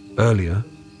 Earlier,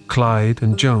 Clyde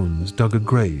and Jones dug a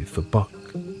grave for Buck,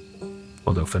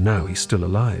 although for now he's still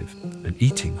alive and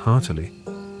eating heartily.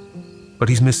 But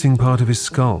he's missing part of his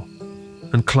skull,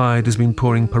 and Clyde has been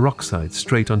pouring peroxide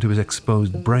straight onto his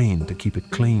exposed brain to keep it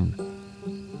clean.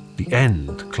 The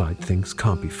end, Clyde thinks,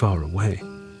 can't be far away.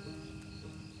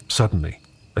 Suddenly,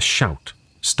 a shout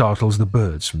startles the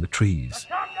birds from the trees.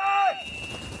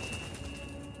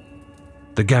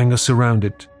 The gang are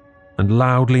surrounded and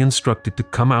loudly instructed to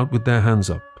come out with their hands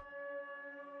up.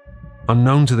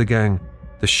 Unknown to the gang,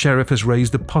 the sheriff has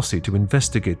raised a posse to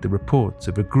investigate the reports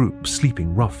of a group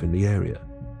sleeping rough in the area.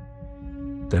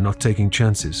 They're not taking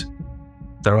chances.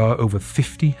 There are over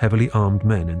 50 heavily armed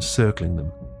men encircling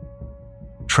them.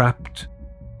 Trapped,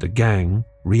 the gang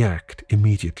react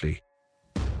immediately.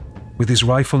 With his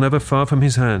rifle never far from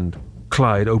his hand,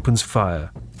 Clyde opens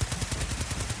fire.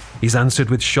 He's answered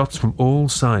with shots from all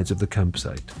sides of the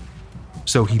campsite.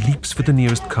 So he leaps for the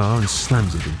nearest car and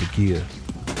slams it into gear.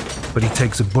 But he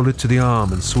takes a bullet to the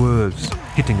arm and swerves,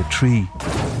 hitting a tree.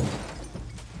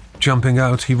 Jumping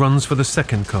out, he runs for the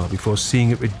second car before seeing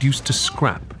it reduced to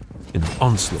scrap in an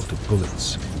onslaught of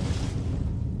bullets.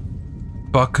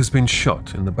 Buck has been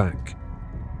shot in the back.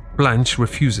 Blanche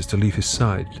refuses to leave his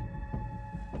side.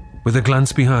 With a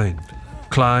glance behind,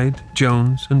 Clyde,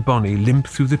 Jones, and Bonnie limp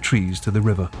through the trees to the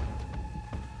river.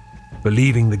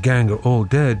 Believing the gang are all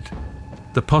dead,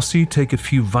 the posse take a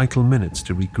few vital minutes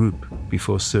to regroup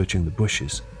before searching the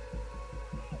bushes.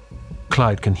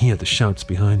 Clyde can hear the shouts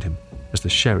behind him as the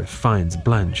sheriff finds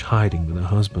Blanche hiding with her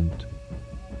husband.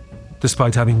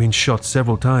 Despite having been shot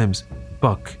several times,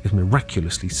 Buck is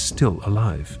miraculously still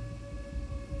alive.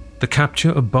 The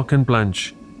capture of Buck and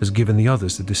Blanche has given the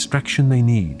others the distraction they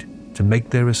need to make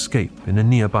their escape in a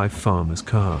nearby farmer's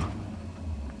car.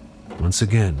 Once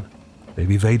again,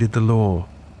 they've evaded the law,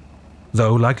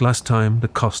 though, like last time, the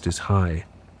cost is high.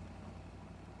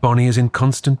 Bonnie is in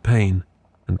constant pain,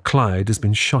 and Clyde has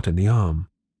been shot in the arm.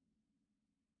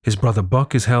 His brother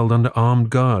Buck is held under armed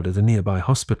guard at a nearby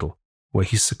hospital, where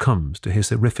he succumbs to his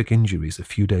horrific injuries a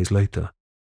few days later.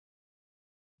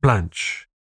 Blanche,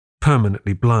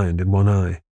 permanently blind in one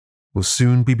eye, will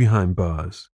soon be behind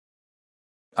bars.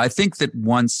 I think that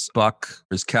once Buck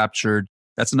is captured,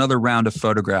 that's another round of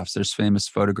photographs. There's famous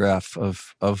photograph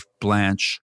of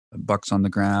Blanche. Buck's on the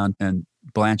ground and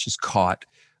Blanche is caught.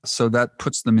 So that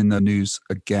puts them in the news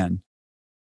again.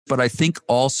 But I think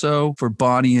also for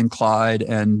Bonnie and Clyde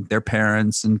and their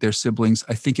parents and their siblings,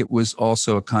 I think it was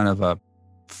also a kind of a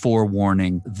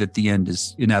forewarning that the end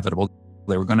is inevitable.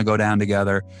 They were going to go down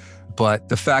together. But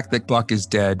the fact that Buck is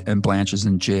dead and Blanche is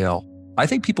in jail, I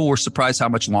think people were surprised how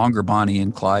much longer Bonnie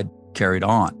and Clyde carried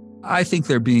on. I think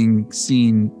they're being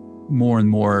seen more and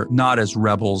more not as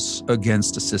rebels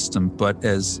against a system, but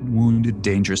as wounded,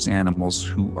 dangerous animals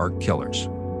who are killers.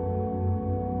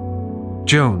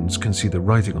 Jones can see the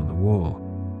writing on the wall.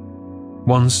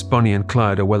 Once Bonnie and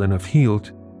Clyde are well enough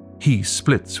healed, he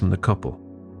splits from the couple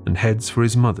and heads for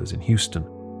his mother's in Houston.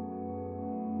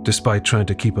 Despite trying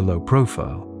to keep a low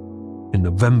profile, in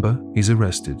November he's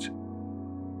arrested.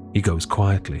 He goes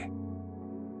quietly.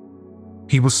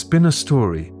 He will spin a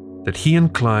story that he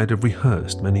and Clyde have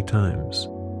rehearsed many times,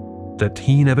 that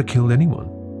he never killed anyone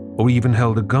or even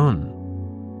held a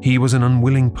gun. He was an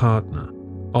unwilling partner,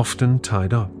 often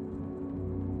tied up.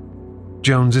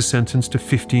 Jones is sentenced to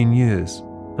 15 years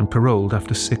and paroled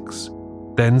after 6,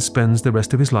 then spends the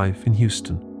rest of his life in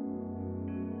Houston.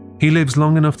 He lives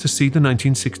long enough to see the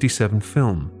 1967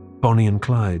 film, Bonnie and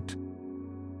Clyde,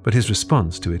 but his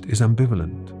response to it is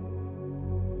ambivalent.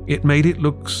 It made it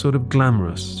look sort of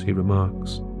glamorous, he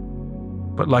remarks.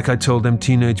 But like I told them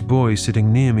teenage boys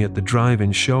sitting near me at the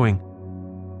drive-in showing,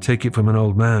 take it from an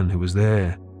old man who was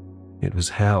there, it was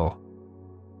hell.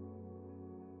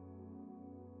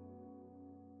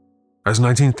 As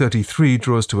 1933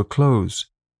 draws to a close,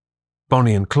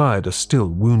 Bonnie and Clyde are still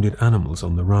wounded animals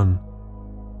on the run.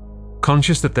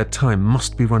 Conscious that their time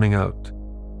must be running out,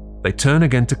 they turn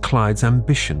again to Clyde's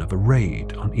ambition of a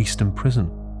raid on Eastern Prison.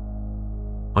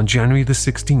 On January the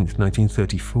 16th,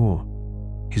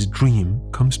 1934, his dream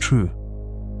comes true.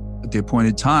 At the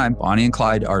appointed time, Bonnie and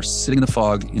Clyde are sitting in the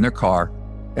fog in their car,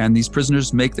 And these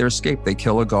prisoners make their escape. They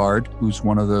kill a guard who's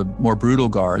one of the more brutal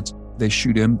guards. They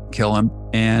shoot him, kill him,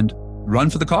 and run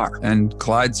for the car. And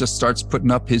Clyde just starts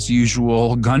putting up his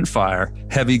usual gunfire,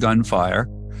 heavy gunfire.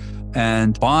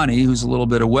 And Bonnie, who's a little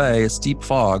bit away, a steep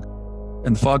fog,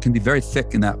 and the fog can be very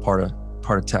thick in that part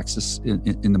of Texas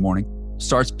in the morning,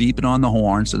 starts beeping on the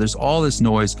horn. So there's all this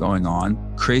noise going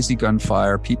on, crazy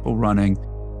gunfire, people running.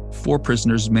 4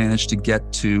 prisoners managed to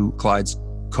get to Clyde's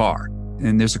car.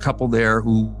 And there's a couple there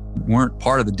who weren't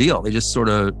part of the deal. They just sort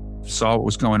of saw what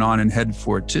was going on and headed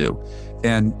for it too.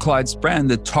 And Clyde's friend,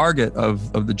 the target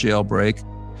of the jailbreak,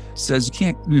 says, you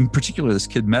can't, in particular this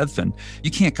kid Medfin, you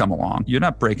can't come along. You're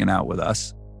not breaking out with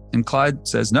us. And Clyde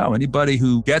says, no, anybody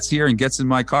who gets here and gets in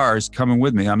my car is coming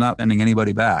with me. I'm not sending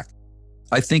anybody back.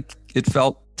 I think it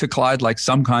felt to Clyde like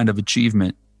some kind of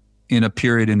achievement in a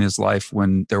period in his life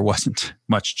when there wasn't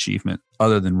much achievement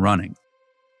other than running.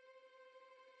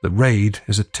 The raid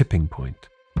is a tipping point.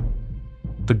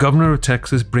 The governor of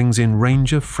Texas brings in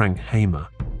Ranger Frank Hamer.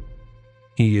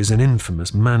 He is an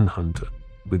infamous manhunter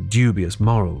with dubious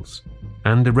morals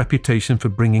and a reputation for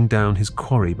bringing down his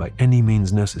quarry by any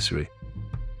means necessary.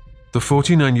 The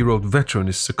 49-year-old veteran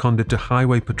is seconded to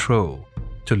highway patrol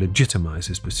to legitimize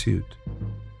his pursuit.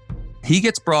 He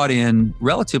gets brought in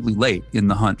relatively late in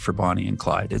the hunt for Bonnie and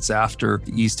Clyde. It's after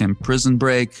the East End prison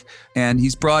break, and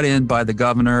he's brought in by the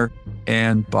governor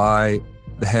and by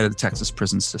the head of the Texas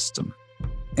prison system.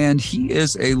 And he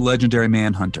is a legendary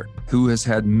manhunter who has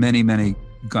had many, many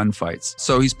gunfights.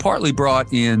 So he's partly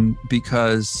brought in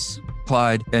because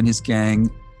Clyde and his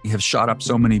gang have shot up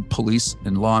so many police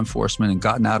and law enforcement and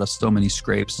gotten out of so many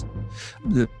scrapes.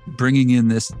 Bringing in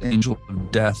this angel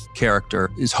of death character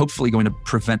is hopefully going to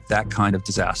prevent that kind of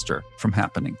disaster from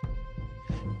happening.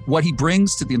 What he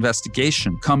brings to the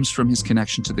investigation comes from his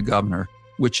connection to the governor,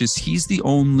 which is he's the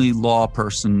only law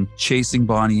person chasing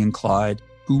Bonnie and Clyde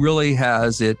who really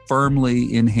has it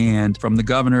firmly in hand from the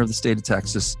governor of the state of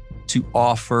Texas to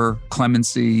offer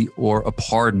clemency or a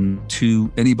pardon to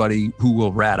anybody who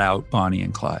will rat out Bonnie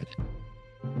and Clyde.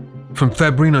 From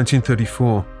February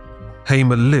 1934,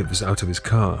 Hamer lives out of his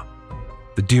car,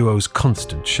 the duo's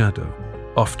constant shadow,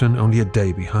 often only a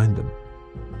day behind them.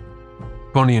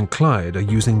 Bonnie and Clyde are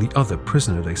using the other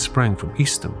prisoner they sprang from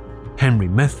Eastham, Henry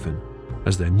Methvin,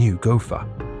 as their new gopher.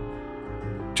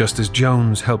 Just as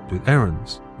Jones helped with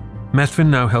errands, Methvin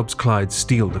now helps Clyde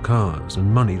steal the cars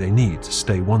and money they need to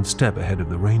stay one step ahead of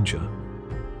the Ranger.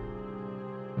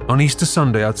 On Easter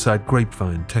Sunday outside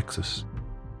Grapevine, Texas,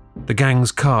 the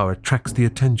gang's car attracts the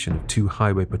attention of 2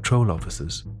 highway patrol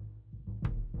officers.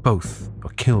 Both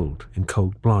are killed in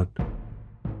cold blood.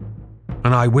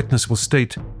 An eyewitness will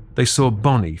state they saw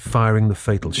Bonnie firing the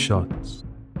fatal shots.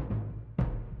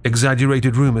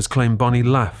 Exaggerated rumors claim Bonnie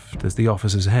laughed as the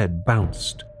officer's head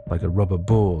bounced like a rubber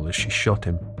ball as she shot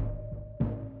him.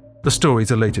 The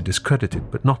stories are later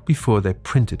discredited, but not before they're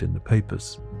printed in the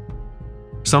papers.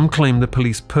 Some claim the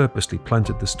police purposely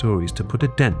planted the stories to put a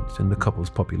dent in the couple's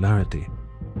popularity.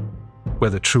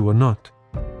 Whether true or not,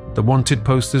 the wanted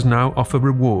posters now offer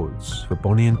rewards for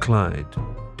Bonnie and Clyde,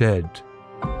 dead.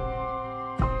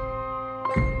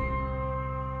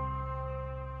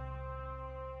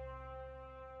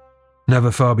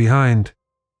 Never far behind,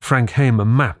 Frank Hamer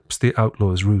maps the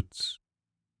outlaws' routes.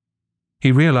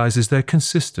 He realizes they're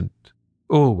consistent,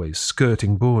 always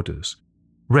skirting borders,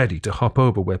 ready to hop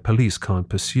over where police can't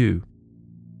pursue.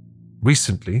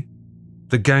 Recently,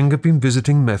 the gang have been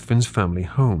visiting Methvin's family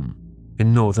home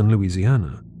in northern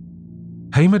Louisiana.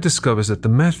 Hamer discovers that the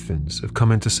Methvins have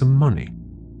come into some money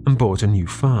and bought a new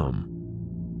farm.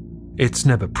 It's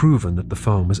never proven that the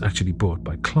farm was actually bought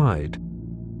by Clyde,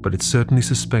 but it's certainly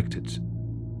suspected.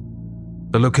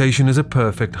 The location is a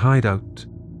perfect hideout,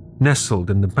 nestled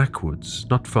in the backwoods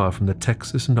not far from the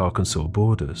Texas and Arkansas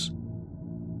borders.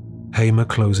 Hamer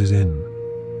closes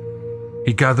in.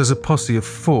 He gathers a posse of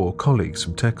 4 colleagues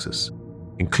from Texas,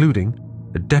 including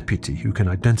a deputy who can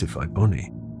identify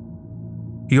Bonnie.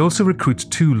 He also recruits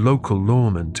 2 local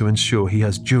lawmen to ensure he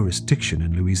has jurisdiction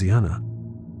in Louisiana.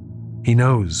 He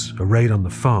knows a raid on the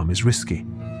farm is risky.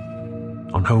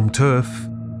 On home turf,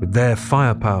 with their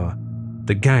firepower,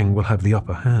 the gang will have the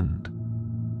upper hand.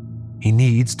 He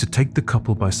needs to take the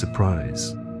couple by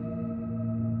surprise.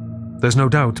 There's no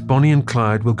doubt Bonnie and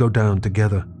Clyde will go down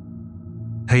together.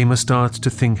 Hamer starts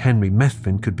to think Henry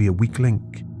Methvin could be a weak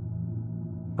link.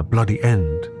 A bloody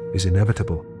end is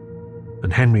inevitable,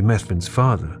 and Henry Methvin's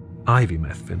father, Ivy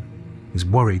Methvin, is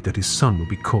worried that his son will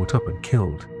be caught up and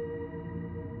killed.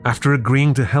 After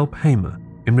agreeing to help Hamer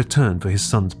in return for his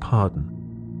son's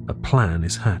pardon, a plan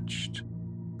is hatched.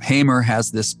 Hamer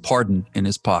has this pardon in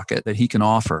his pocket that he can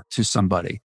offer to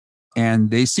somebody.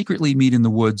 and they secretly meet in the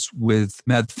woods with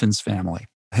Methvin's family.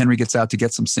 Henry gets out to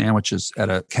get some sandwiches at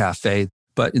a cafe,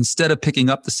 but instead of picking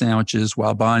up the sandwiches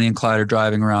while Bonnie and Clyde are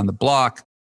driving around the block,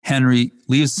 Henry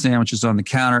leaves the sandwiches on the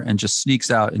counter and just sneaks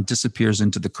out and disappears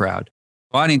into the crowd.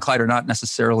 Bonnie and Clyde are not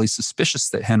necessarily suspicious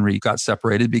that Henry got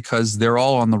separated because they're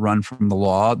all on the run from the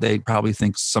law. They probably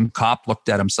think some cop looked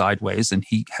at him sideways and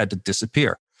he had to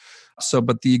disappear.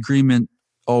 But the agreement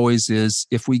always is,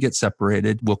 if we get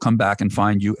separated, we'll come back and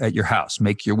find you at your house.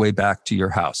 Make your way back to your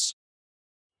house.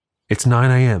 It's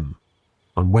 9 a.m.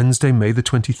 on Wednesday, May the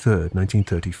 23rd,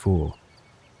 1934.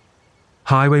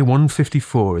 Highway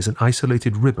 154 is an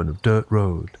isolated ribbon of dirt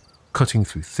road, cutting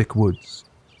through thick woods.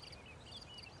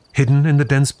 Hidden in the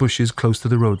dense bushes close to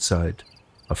the roadside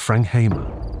are Frank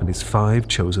Hamer and his 5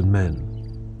 chosen men.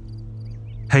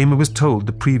 Hamer was told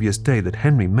the previous day that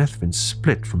Henry Methvin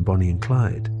split from Bonnie and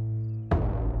Clyde.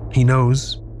 He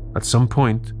knows, at some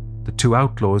point, the 2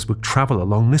 outlaws will travel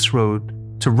along this road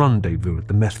to rendezvous at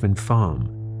the Methvin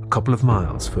farm, a couple of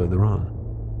miles further on.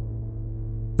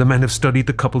 The men have studied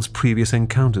the couple's previous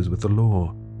encounters with the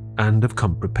law and have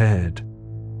come prepared.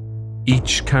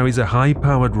 Each carries a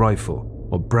high-powered rifle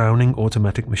or Browning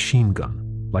automatic machine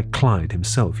gun, like Clyde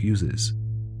himself uses.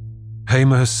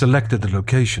 Hamer has selected the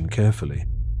location carefully.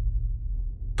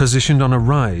 Positioned on a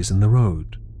rise in the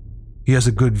road, he has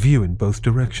a good view in both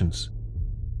directions.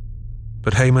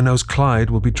 But Hamer knows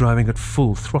Clyde will be driving at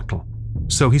full throttle,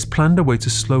 so he's planned a way to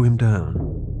slow him down.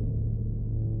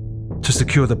 To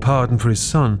secure the pardon for his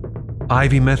son,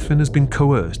 Ivy Methvin has been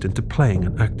coerced into playing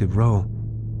an active role.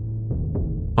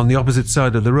 On the opposite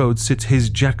side of the road sits his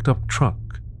jacked-up truck,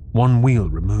 one wheel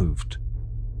removed.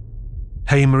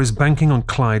 Hamer is banking on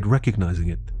Clyde recognizing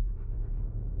it.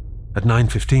 At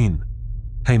 9:15,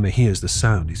 Hamer hears the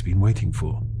sound he's been waiting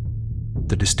for.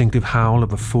 The distinctive howl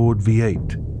of a Ford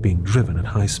V8 being driven at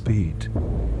high speed.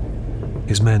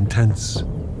 His men tense.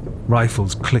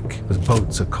 Rifles click as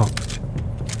bolts are cocked.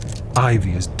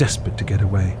 Ivy is desperate to get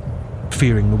away,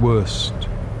 fearing the worst,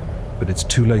 but it's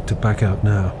too late to back out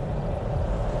now.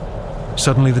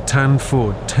 Suddenly the tan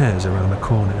Ford tears around a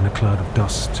corner in a cloud of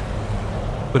dust.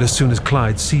 But as soon as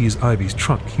Clyde sees Ivy's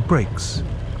truck, he brakes,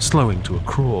 slowing to a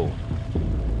crawl.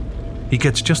 He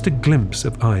gets just a glimpse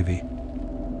of Ivy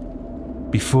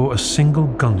before a single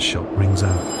gunshot rings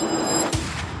out.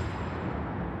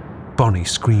 Bonnie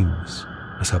screams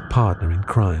as her partner in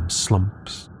crime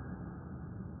slumps.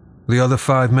 The other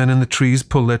 5 men in the trees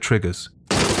pull their triggers.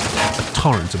 A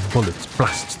torrent of bullets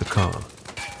blasts the car,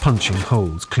 punching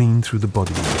holes clean through the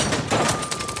body.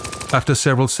 After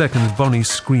several seconds, Bonnie's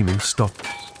screaming stops,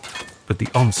 but the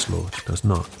onslaught does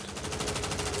not.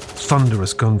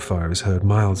 Thunderous gunfire is heard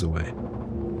miles away.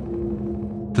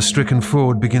 The stricken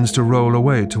Ford begins to roll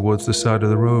away towards the side of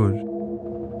the road.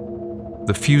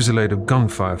 The fusillade of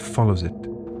gunfire follows it.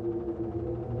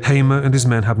 Hamer and his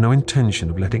men have no intention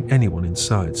of letting anyone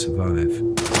inside survive.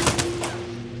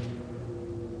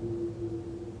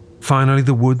 Finally,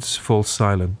 the woods fall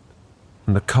silent,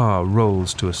 and the car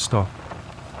rolls to a stop.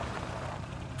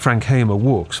 Frank Hamer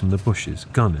walks from the bushes,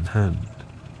 gun in hand.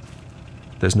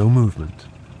 There's no movement,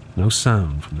 no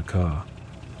sound from the car.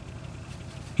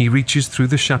 He reaches through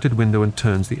the shattered window and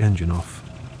turns the engine off.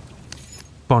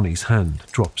 Bonnie's hand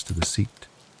drops to the seat.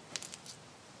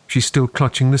 She's still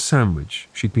clutching the sandwich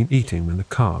she'd been eating when the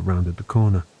car rounded the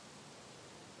corner.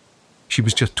 She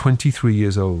was just 23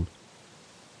 years old.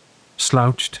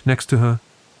 Slouched next to her,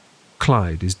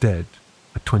 Clyde is dead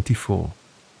at 24.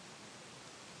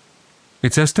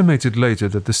 It's estimated later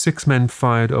that the 6 men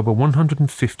fired over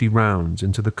 150 rounds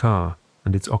into the car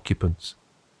and its occupants,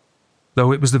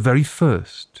 though it was the very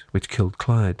first which killed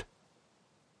Clyde.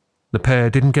 The pair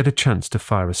didn't get a chance to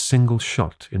fire a single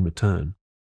shot in return.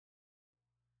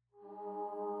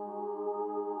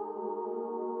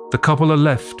 The couple are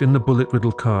left in the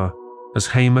bullet-riddled car as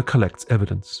Hamer collects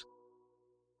evidence.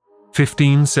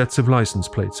 15 sets of license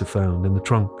plates are found in the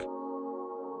trunk.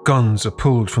 Guns are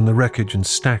pulled from the wreckage and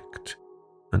stacked.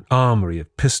 An armory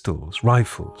of pistols,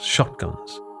 rifles,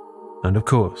 shotguns, and of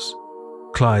course,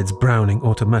 Clyde's Browning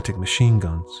automatic machine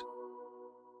guns.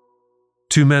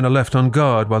 2 men are left on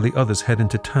guard while the others head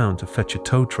into town to fetch a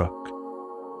tow truck.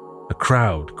 A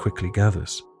crowd quickly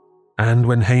gathers, and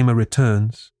when Hamer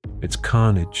returns, it's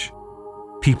carnage.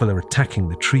 People are attacking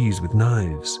the trees with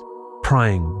knives,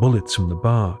 prying bullets from the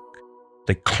bark.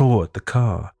 They claw at the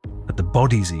car, at the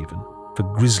bodies even, for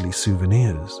grisly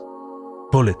souvenirs.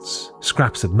 Bullets,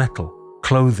 scraps of metal,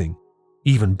 clothing,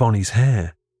 even Bonnie's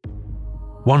hair.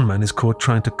 One man is caught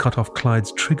trying to cut off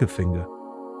Clyde's trigger finger.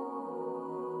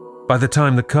 By the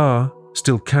time the car,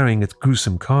 still carrying its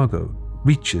gruesome cargo,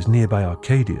 reaches nearby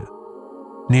Arcadia,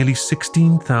 nearly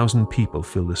 16,000 people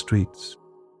fill the streets.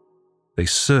 They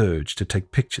surge to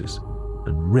take pictures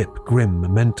and rip grim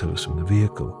mementos from the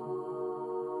vehicle.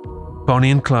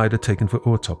 Bonnie and Clyde are taken for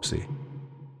autopsy.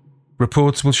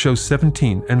 Reports will show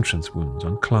 17 entrance wounds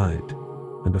on Clyde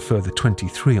and a further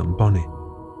 23 on Bonnie.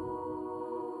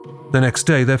 The next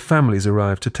day, their families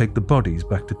arrive to take the bodies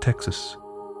back to Texas.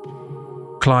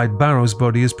 Clyde Barrow's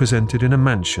body is presented in a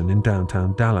mansion in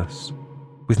downtown Dallas,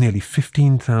 with nearly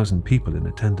 15,000 people in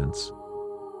attendance.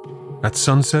 At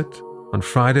sunset, on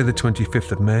Friday the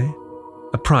 25th of May,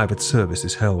 a private service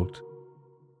is held.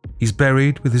 He's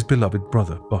buried with his beloved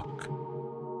brother, Buck.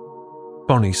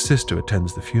 Bonnie's sister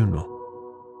attends the funeral,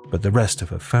 but the rest of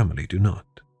her family do not.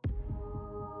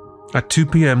 At 2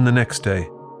 p.m. the next day,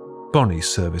 Bonnie's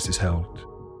service is held.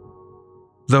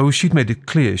 Though she'd made it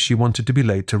clear she wanted to be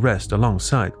laid to rest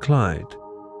alongside Clyde,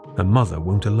 her mother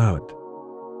won't allow it.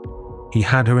 He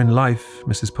had her in life,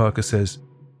 Mrs. Parker says,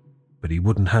 but he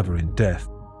wouldn't have her in death.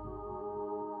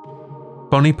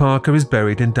 Bonnie Parker is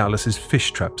buried in Dallas's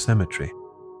Fish Trap Cemetery.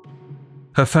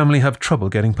 Her family have trouble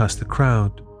getting past the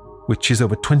crowd, which is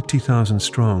over 20,000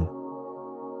 strong.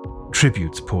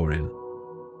 Tributes pour in.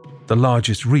 The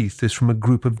largest wreath is from a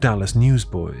group of Dallas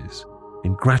newsboys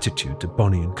in gratitude to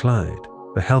Bonnie and Clyde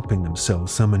for helping them sell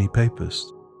so many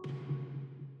papers.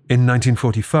 In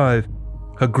 1945,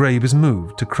 her grave is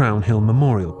moved to Crown Hill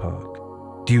Memorial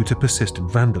Park due to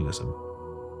persistent vandalism,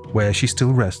 where she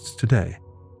still rests today,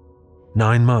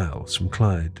 9 miles from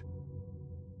Clyde.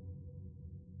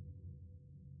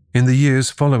 In the years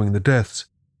following the deaths,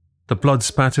 the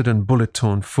blood-spattered and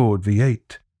bullet-torn Ford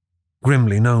V8,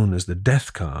 grimly known as the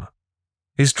Death Car,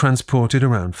 is transported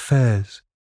around fairs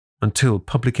until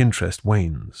public interest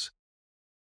wanes.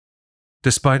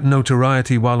 Despite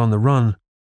notoriety while on the run,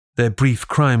 their brief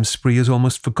crime spree is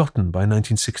almost forgotten by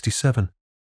 1967,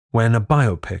 when a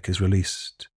biopic is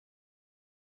released.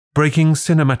 Breaking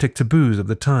cinematic taboos of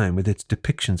the time with its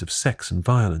depictions of sex and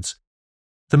violence,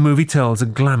 the movie tells a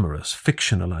glamorous,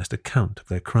 fictionalized account of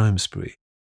their crime spree.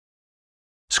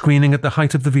 Screening at the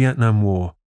height of the Vietnam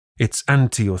War, its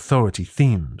anti-authority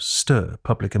themes stir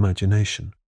public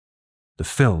imagination. The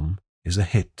film is a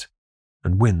hit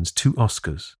and wins 2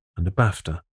 Oscars and a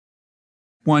BAFTA.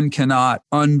 One cannot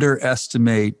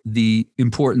underestimate the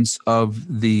importance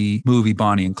of the movie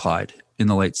Bonnie and Clyde in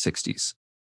the late 60s.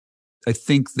 I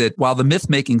think that while the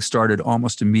myth-making started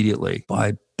almost immediately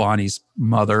by Bonnie's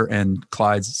mother and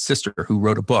Clyde's sister, who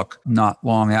wrote a book not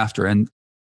long after, and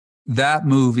that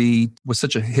movie was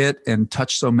such a hit and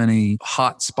touched so many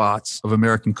hot spots of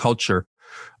American culture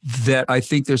that I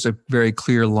think there's a very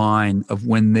clear line of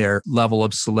when their level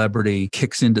of celebrity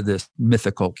kicks into this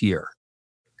mythical gear.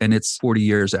 And it's 40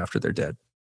 years after they're dead.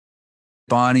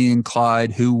 Bonnie and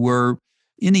Clyde, who were,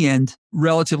 in the end,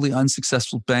 relatively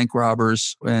unsuccessful bank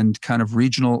robbers and kind of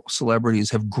regional celebrities,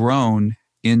 have grown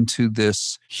into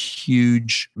this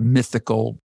huge,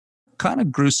 mythical, kind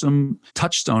of gruesome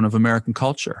touchstone of American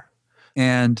culture.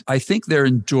 And I think their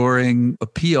enduring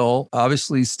appeal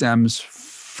obviously stems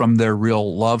from their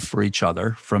real love for each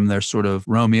other, from their sort of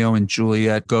Romeo and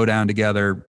Juliet go down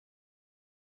together.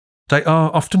 They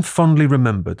are often fondly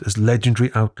remembered as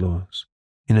legendary outlaws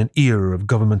in an era of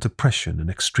government oppression and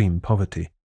extreme poverty.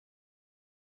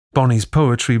 Bonnie's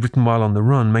poetry, written while on the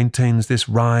run, maintains this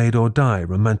ride-or-die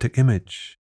romantic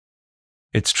image.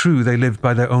 It's true they lived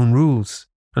by their own rules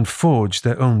and forged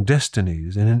their own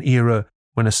destinies in an era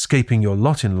when escaping your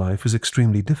lot in life was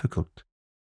extremely difficult.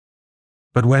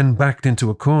 But when backed into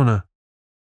a corner,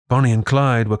 Bonnie and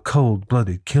Clyde were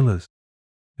cold-blooded killers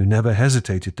who never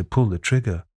hesitated to pull the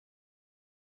trigger.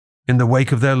 In the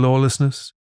wake of their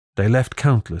lawlessness, they left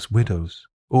countless widows,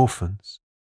 orphans,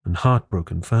 and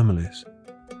heartbroken families.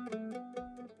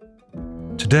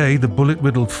 Today, the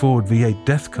bullet-riddled Ford V8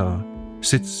 Death Car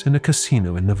sits in a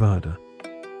casino in Nevada,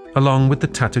 along with the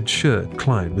tattered shirt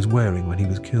Clyde was wearing when he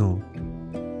was killed.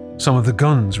 Some of the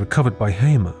guns recovered by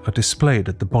Hamer are displayed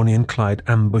at the Bonnie and Clyde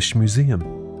Ambush Museum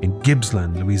in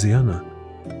Gibbsland, Louisiana.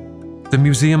 The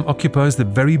museum occupies the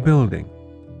very building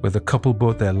where the couple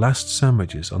bought their last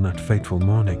sandwiches on that fateful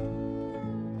morning.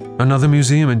 Another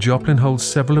museum in Joplin holds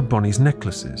several of Bonnie's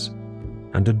necklaces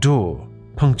and a door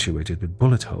punctuated with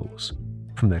bullet holes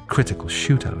from their critical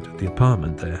shootout at the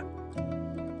apartment there.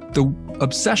 The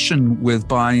obsession with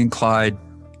Bonnie and Clyde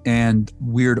and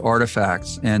weird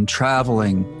artifacts and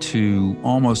traveling to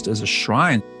almost as a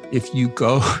shrine. If you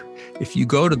go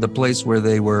to the place where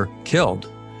they were killed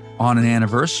on an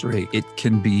anniversary, it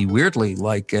can be weirdly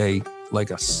like a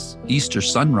Easter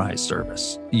sunrise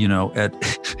service,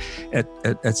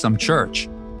 at some church.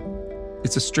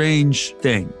 It's a strange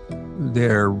thing,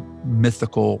 their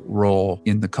mythical role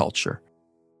in the culture.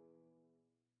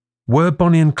 Were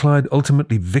Bonnie and Clyde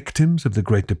ultimately victims of the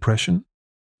Great Depression?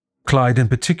 Clyde in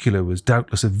particular was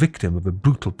doubtless a victim of a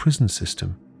brutal prison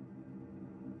system.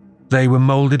 They were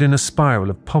moulded in a spiral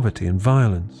of poverty and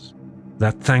violence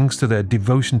that, thanks to their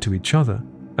devotion to each other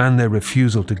and their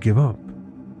refusal to give up,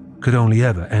 could only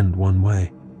ever end one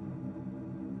way.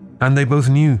 And they both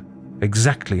knew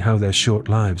exactly how their short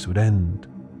lives would end.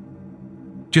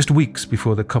 Just weeks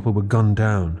before the couple were gunned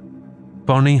down,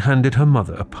 Bonnie handed her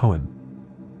mother a poem,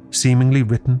 seemingly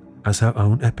written as her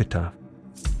own epitaph.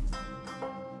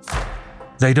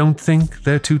 They don't think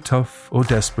they're too tough or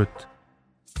desperate.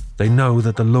 They know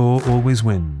that the law always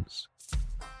wins.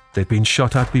 They've been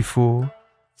shot at before,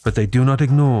 but they do not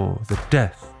ignore that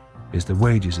death is the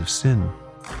wages of sin.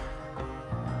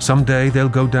 Someday they'll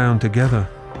go down together,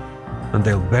 and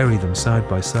they'll bury them side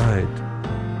by side.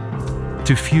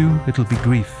 To few it'll be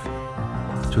grief,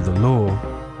 to the law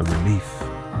a relief,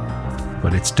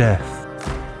 but it's death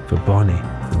for Bonnie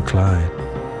and Clyde.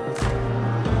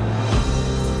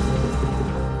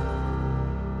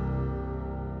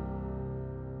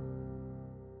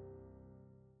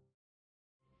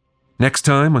 Next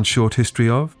time on Short History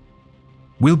Of,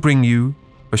 we'll bring you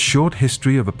a short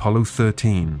history of Apollo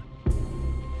 13.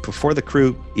 Before the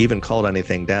crew even called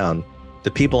anything down, the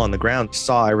people on the ground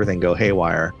saw everything go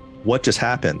haywire. What just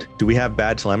happened? Do we have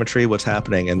bad telemetry? What's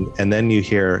happening? And then you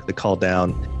hear the call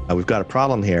down, we've got a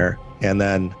problem here. And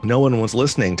then no one was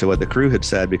listening to what the crew had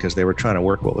said because they were trying to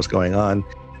work what was going on.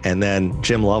 And then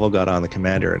Jim Lovell got on, the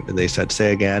commander, and they said,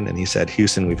 say again. And he said,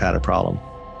 Houston, we've had a problem.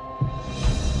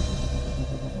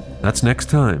 That's next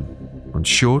time on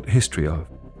Short History Of.